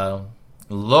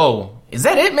 Low. Is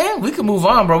that it, man? We can move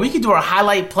on, bro. We can do our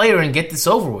highlight player and get this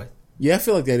over with. Yeah, I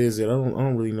feel like that is it. I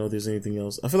don't really know if there's anything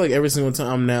else. I feel like every single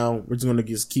time now we're just gonna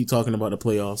just keep talking about the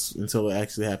playoffs until it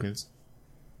actually happens.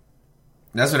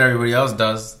 That's what everybody else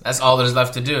does. That's all there's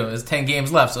left to do. There's 10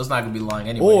 games left, so it's not gonna be long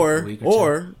anyway.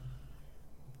 Or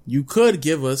you could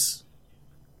give us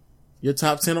your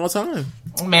top 10 all time.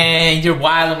 Man, you're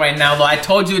wilding right now, though. I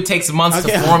told you it takes months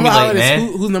to formulate,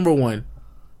 man. Who's number one?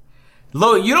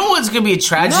 Lo, you know what's gonna be a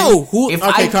tragedy? No, if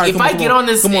I get on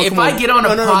a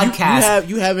podcast,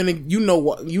 you haven't. You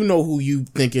know who you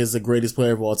think is the greatest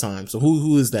player of all time. So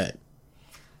who is that?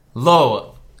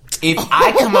 Lo, if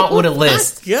I come out with a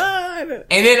list, God,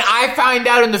 and then I find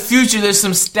out in the future there's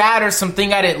some stat or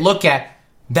something I didn't look at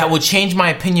that would change my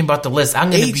opinion about the list, I'm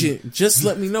gonna just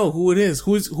let me know who it is.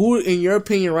 Who in your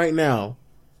opinion right now?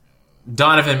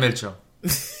 Donovan Mitchell.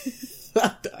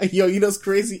 Yo, you know what's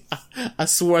crazy? I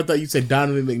swore I thought you said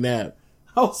Donovan McNabb.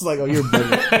 I was like, oh, you're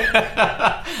better.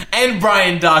 And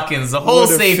Brian Dawkins, the whole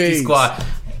safety squad.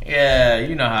 Yeah,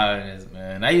 you know how it is,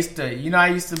 man. I used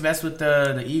to mess with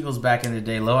the Eagles back in the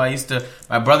day, Lo.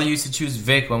 My brother used to choose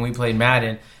Vic when we played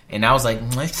Madden, and I was like,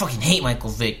 I fucking hate Michael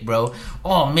Vick, bro.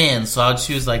 Oh, man. So I'll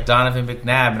choose like Donovan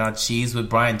McNabb, and I'll cheese with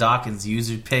Brian Dawkins,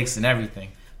 user picks and everything.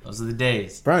 Those are the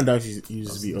days. Brian Dawkins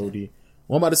used to be OD.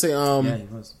 Well, I'm about to say, yeah, he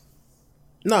was.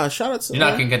 Nah, shout out to... You're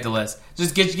not going to get the list.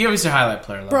 Just give us your highlight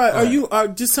player, though.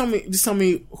 Bro, just tell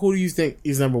me who do you think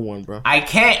is number one, bro? I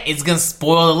can't. It's going to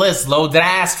spoil the list, Lo. Did I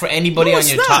ask for anybody on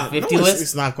your top 50 list?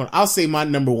 It's not going to. I'll say my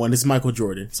number one is Michael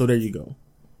Jordan. So there you go.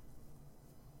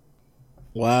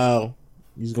 Wow.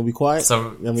 You just going to be quiet?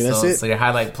 So, that's it? So your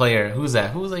highlight player, who's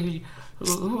that? Who's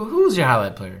your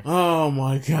highlight player? Oh,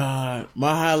 my God.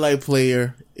 My highlight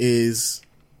player is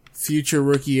future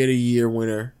Rookie of the Year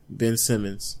winner, Ben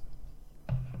Simmons.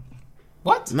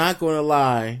 What? Not going to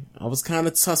lie. I was kind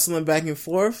of tussling back and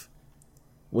forth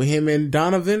with him and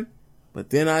Donovan, but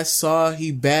then I saw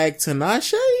he bagged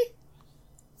Tinashe.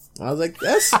 I was like,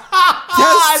 that's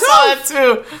I saw that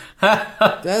too.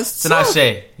 That's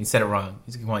Tinashe. You said it wrong.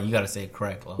 Come on, you got to say it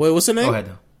correct, Lo. Wait, what's the name? Go ahead,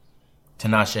 though.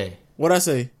 Tinashe. What'd I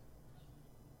say?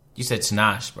 You said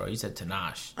Tinashe, bro. You said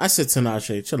Tinashe. I said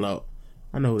Tinashe. Chill out.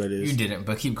 I know who that is. You didn't,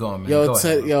 but keep going, man. Yo, Go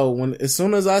ahead, as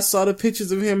soon as I saw the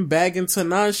pictures of him bagging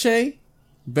Tinashe,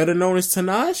 better known as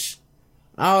Tanash,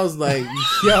 I was like,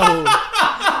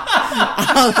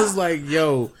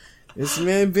 yo, this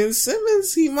man Ben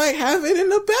Simmons, he might have it in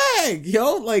the bag,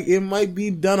 yo. Like, it might be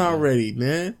done already,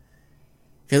 man.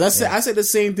 Cause I said the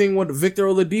same thing with Victor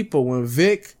Oladipo when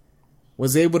Vic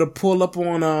was able to pull up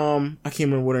on I can't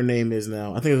remember what her name is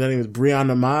now. I think her name is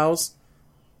Brianna Miles.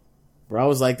 Bro, I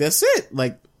was like, that's it.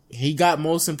 Like, he got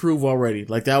most improved already.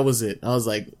 Like, that was it. I was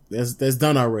like, that's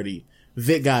done already.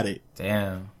 Vic got it.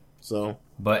 Damn. So,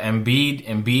 but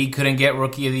Embiid couldn't get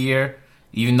Rookie of the Year,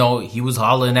 even though he was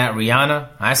hollering at Rihanna.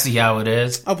 I see how it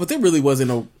is. Oh, but there really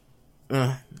wasn't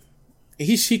no.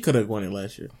 She could have won it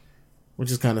last year,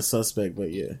 which is kind of suspect.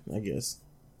 But yeah, I guess.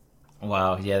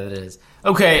 Wow, yeah, that is.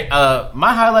 Okay,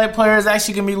 my highlight player is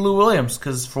actually gonna be Lou Williams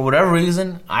because for whatever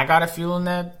reason, I got a feeling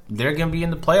that they're gonna be in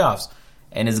the playoffs,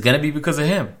 and it's gonna be because of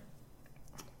him.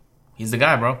 He's the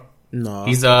guy, bro. No,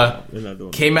 he's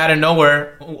came out of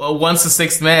nowhere, once a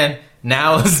sixth man,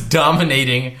 now is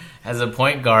dominating as a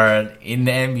point guard in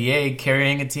the NBA,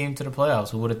 carrying a team to the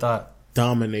playoffs. Who would have thought?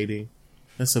 Dominating.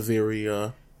 That's a very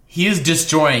he is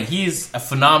destroying. He's a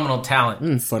phenomenal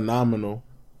talent. Phenomenal.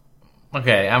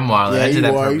 Okay, I'm wild. Yeah, I did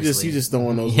that purposely. You just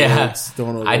throwing those words.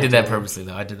 I did that purposely,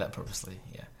 though. I did that purposely.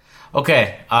 Yeah.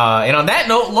 Okay. And on that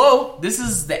note, Lo, this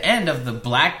is the end of the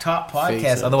Black Top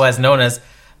Podcast, otherwise known as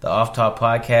the Off Top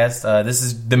Podcast. This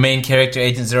is the main character,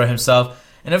 Agent Zero himself,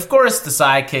 and of course the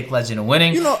sidekick, Legend of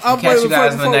Winning. You know, I'll catch you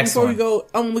guys in the next one. Before we go,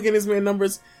 I'm looking at this man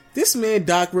numbers. This man,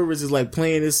 Doc Rivers, is like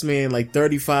playing this man like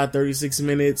 35, 36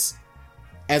 minutes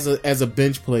as a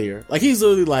bench player. Like, he's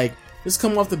literally like, just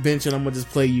come off the bench and I'm gonna just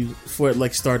play you for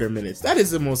like starter minutes. That is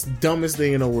the most dumbest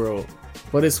thing in the world.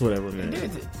 But it's whatever, man.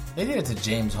 They did it to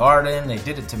James Harden. They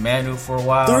did it to Manu for a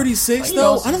while. 36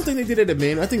 though? I don't think they did it to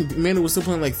Manu. I think Manu was still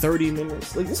playing like 30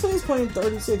 minutes. Like, this man's playing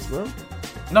 36, bro.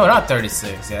 No, not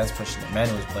 36. Yeah, that's pushing it.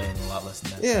 Manu was playing a lot less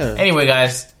than that. Yeah. Anyway,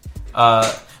 guys,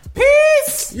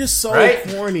 peace. You're so right?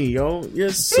 corny, yo. You're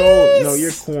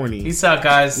you're corny. Peace out,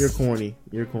 guys. You're corny.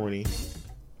 You're corny.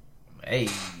 Hey.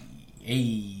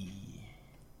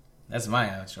 That's my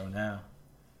outro now.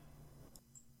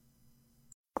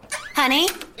 Honey?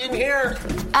 In here.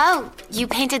 Oh, you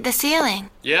painted the ceiling.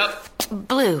 Yep.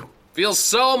 Blue. Feels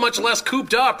so much less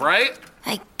cooped up, right?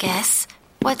 I guess.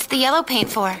 What's the yellow paint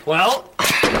for? Well,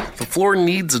 the floor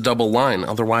needs a double line,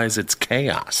 otherwise it's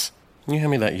chaos. Can you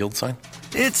hand me that yield sign?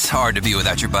 It's hard to be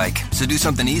without your bike, so do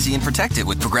something easy and protect it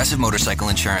with Progressive Motorcycle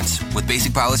Insurance. With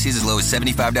basic policies as low as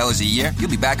 $75 a year, you'll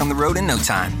be back on the road in no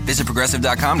time. Visit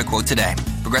Progressive.com to quote today.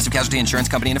 Progressive Casualty Insurance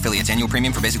Company and Affiliates. Annual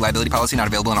premium for basic liability policy not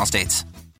available in all states.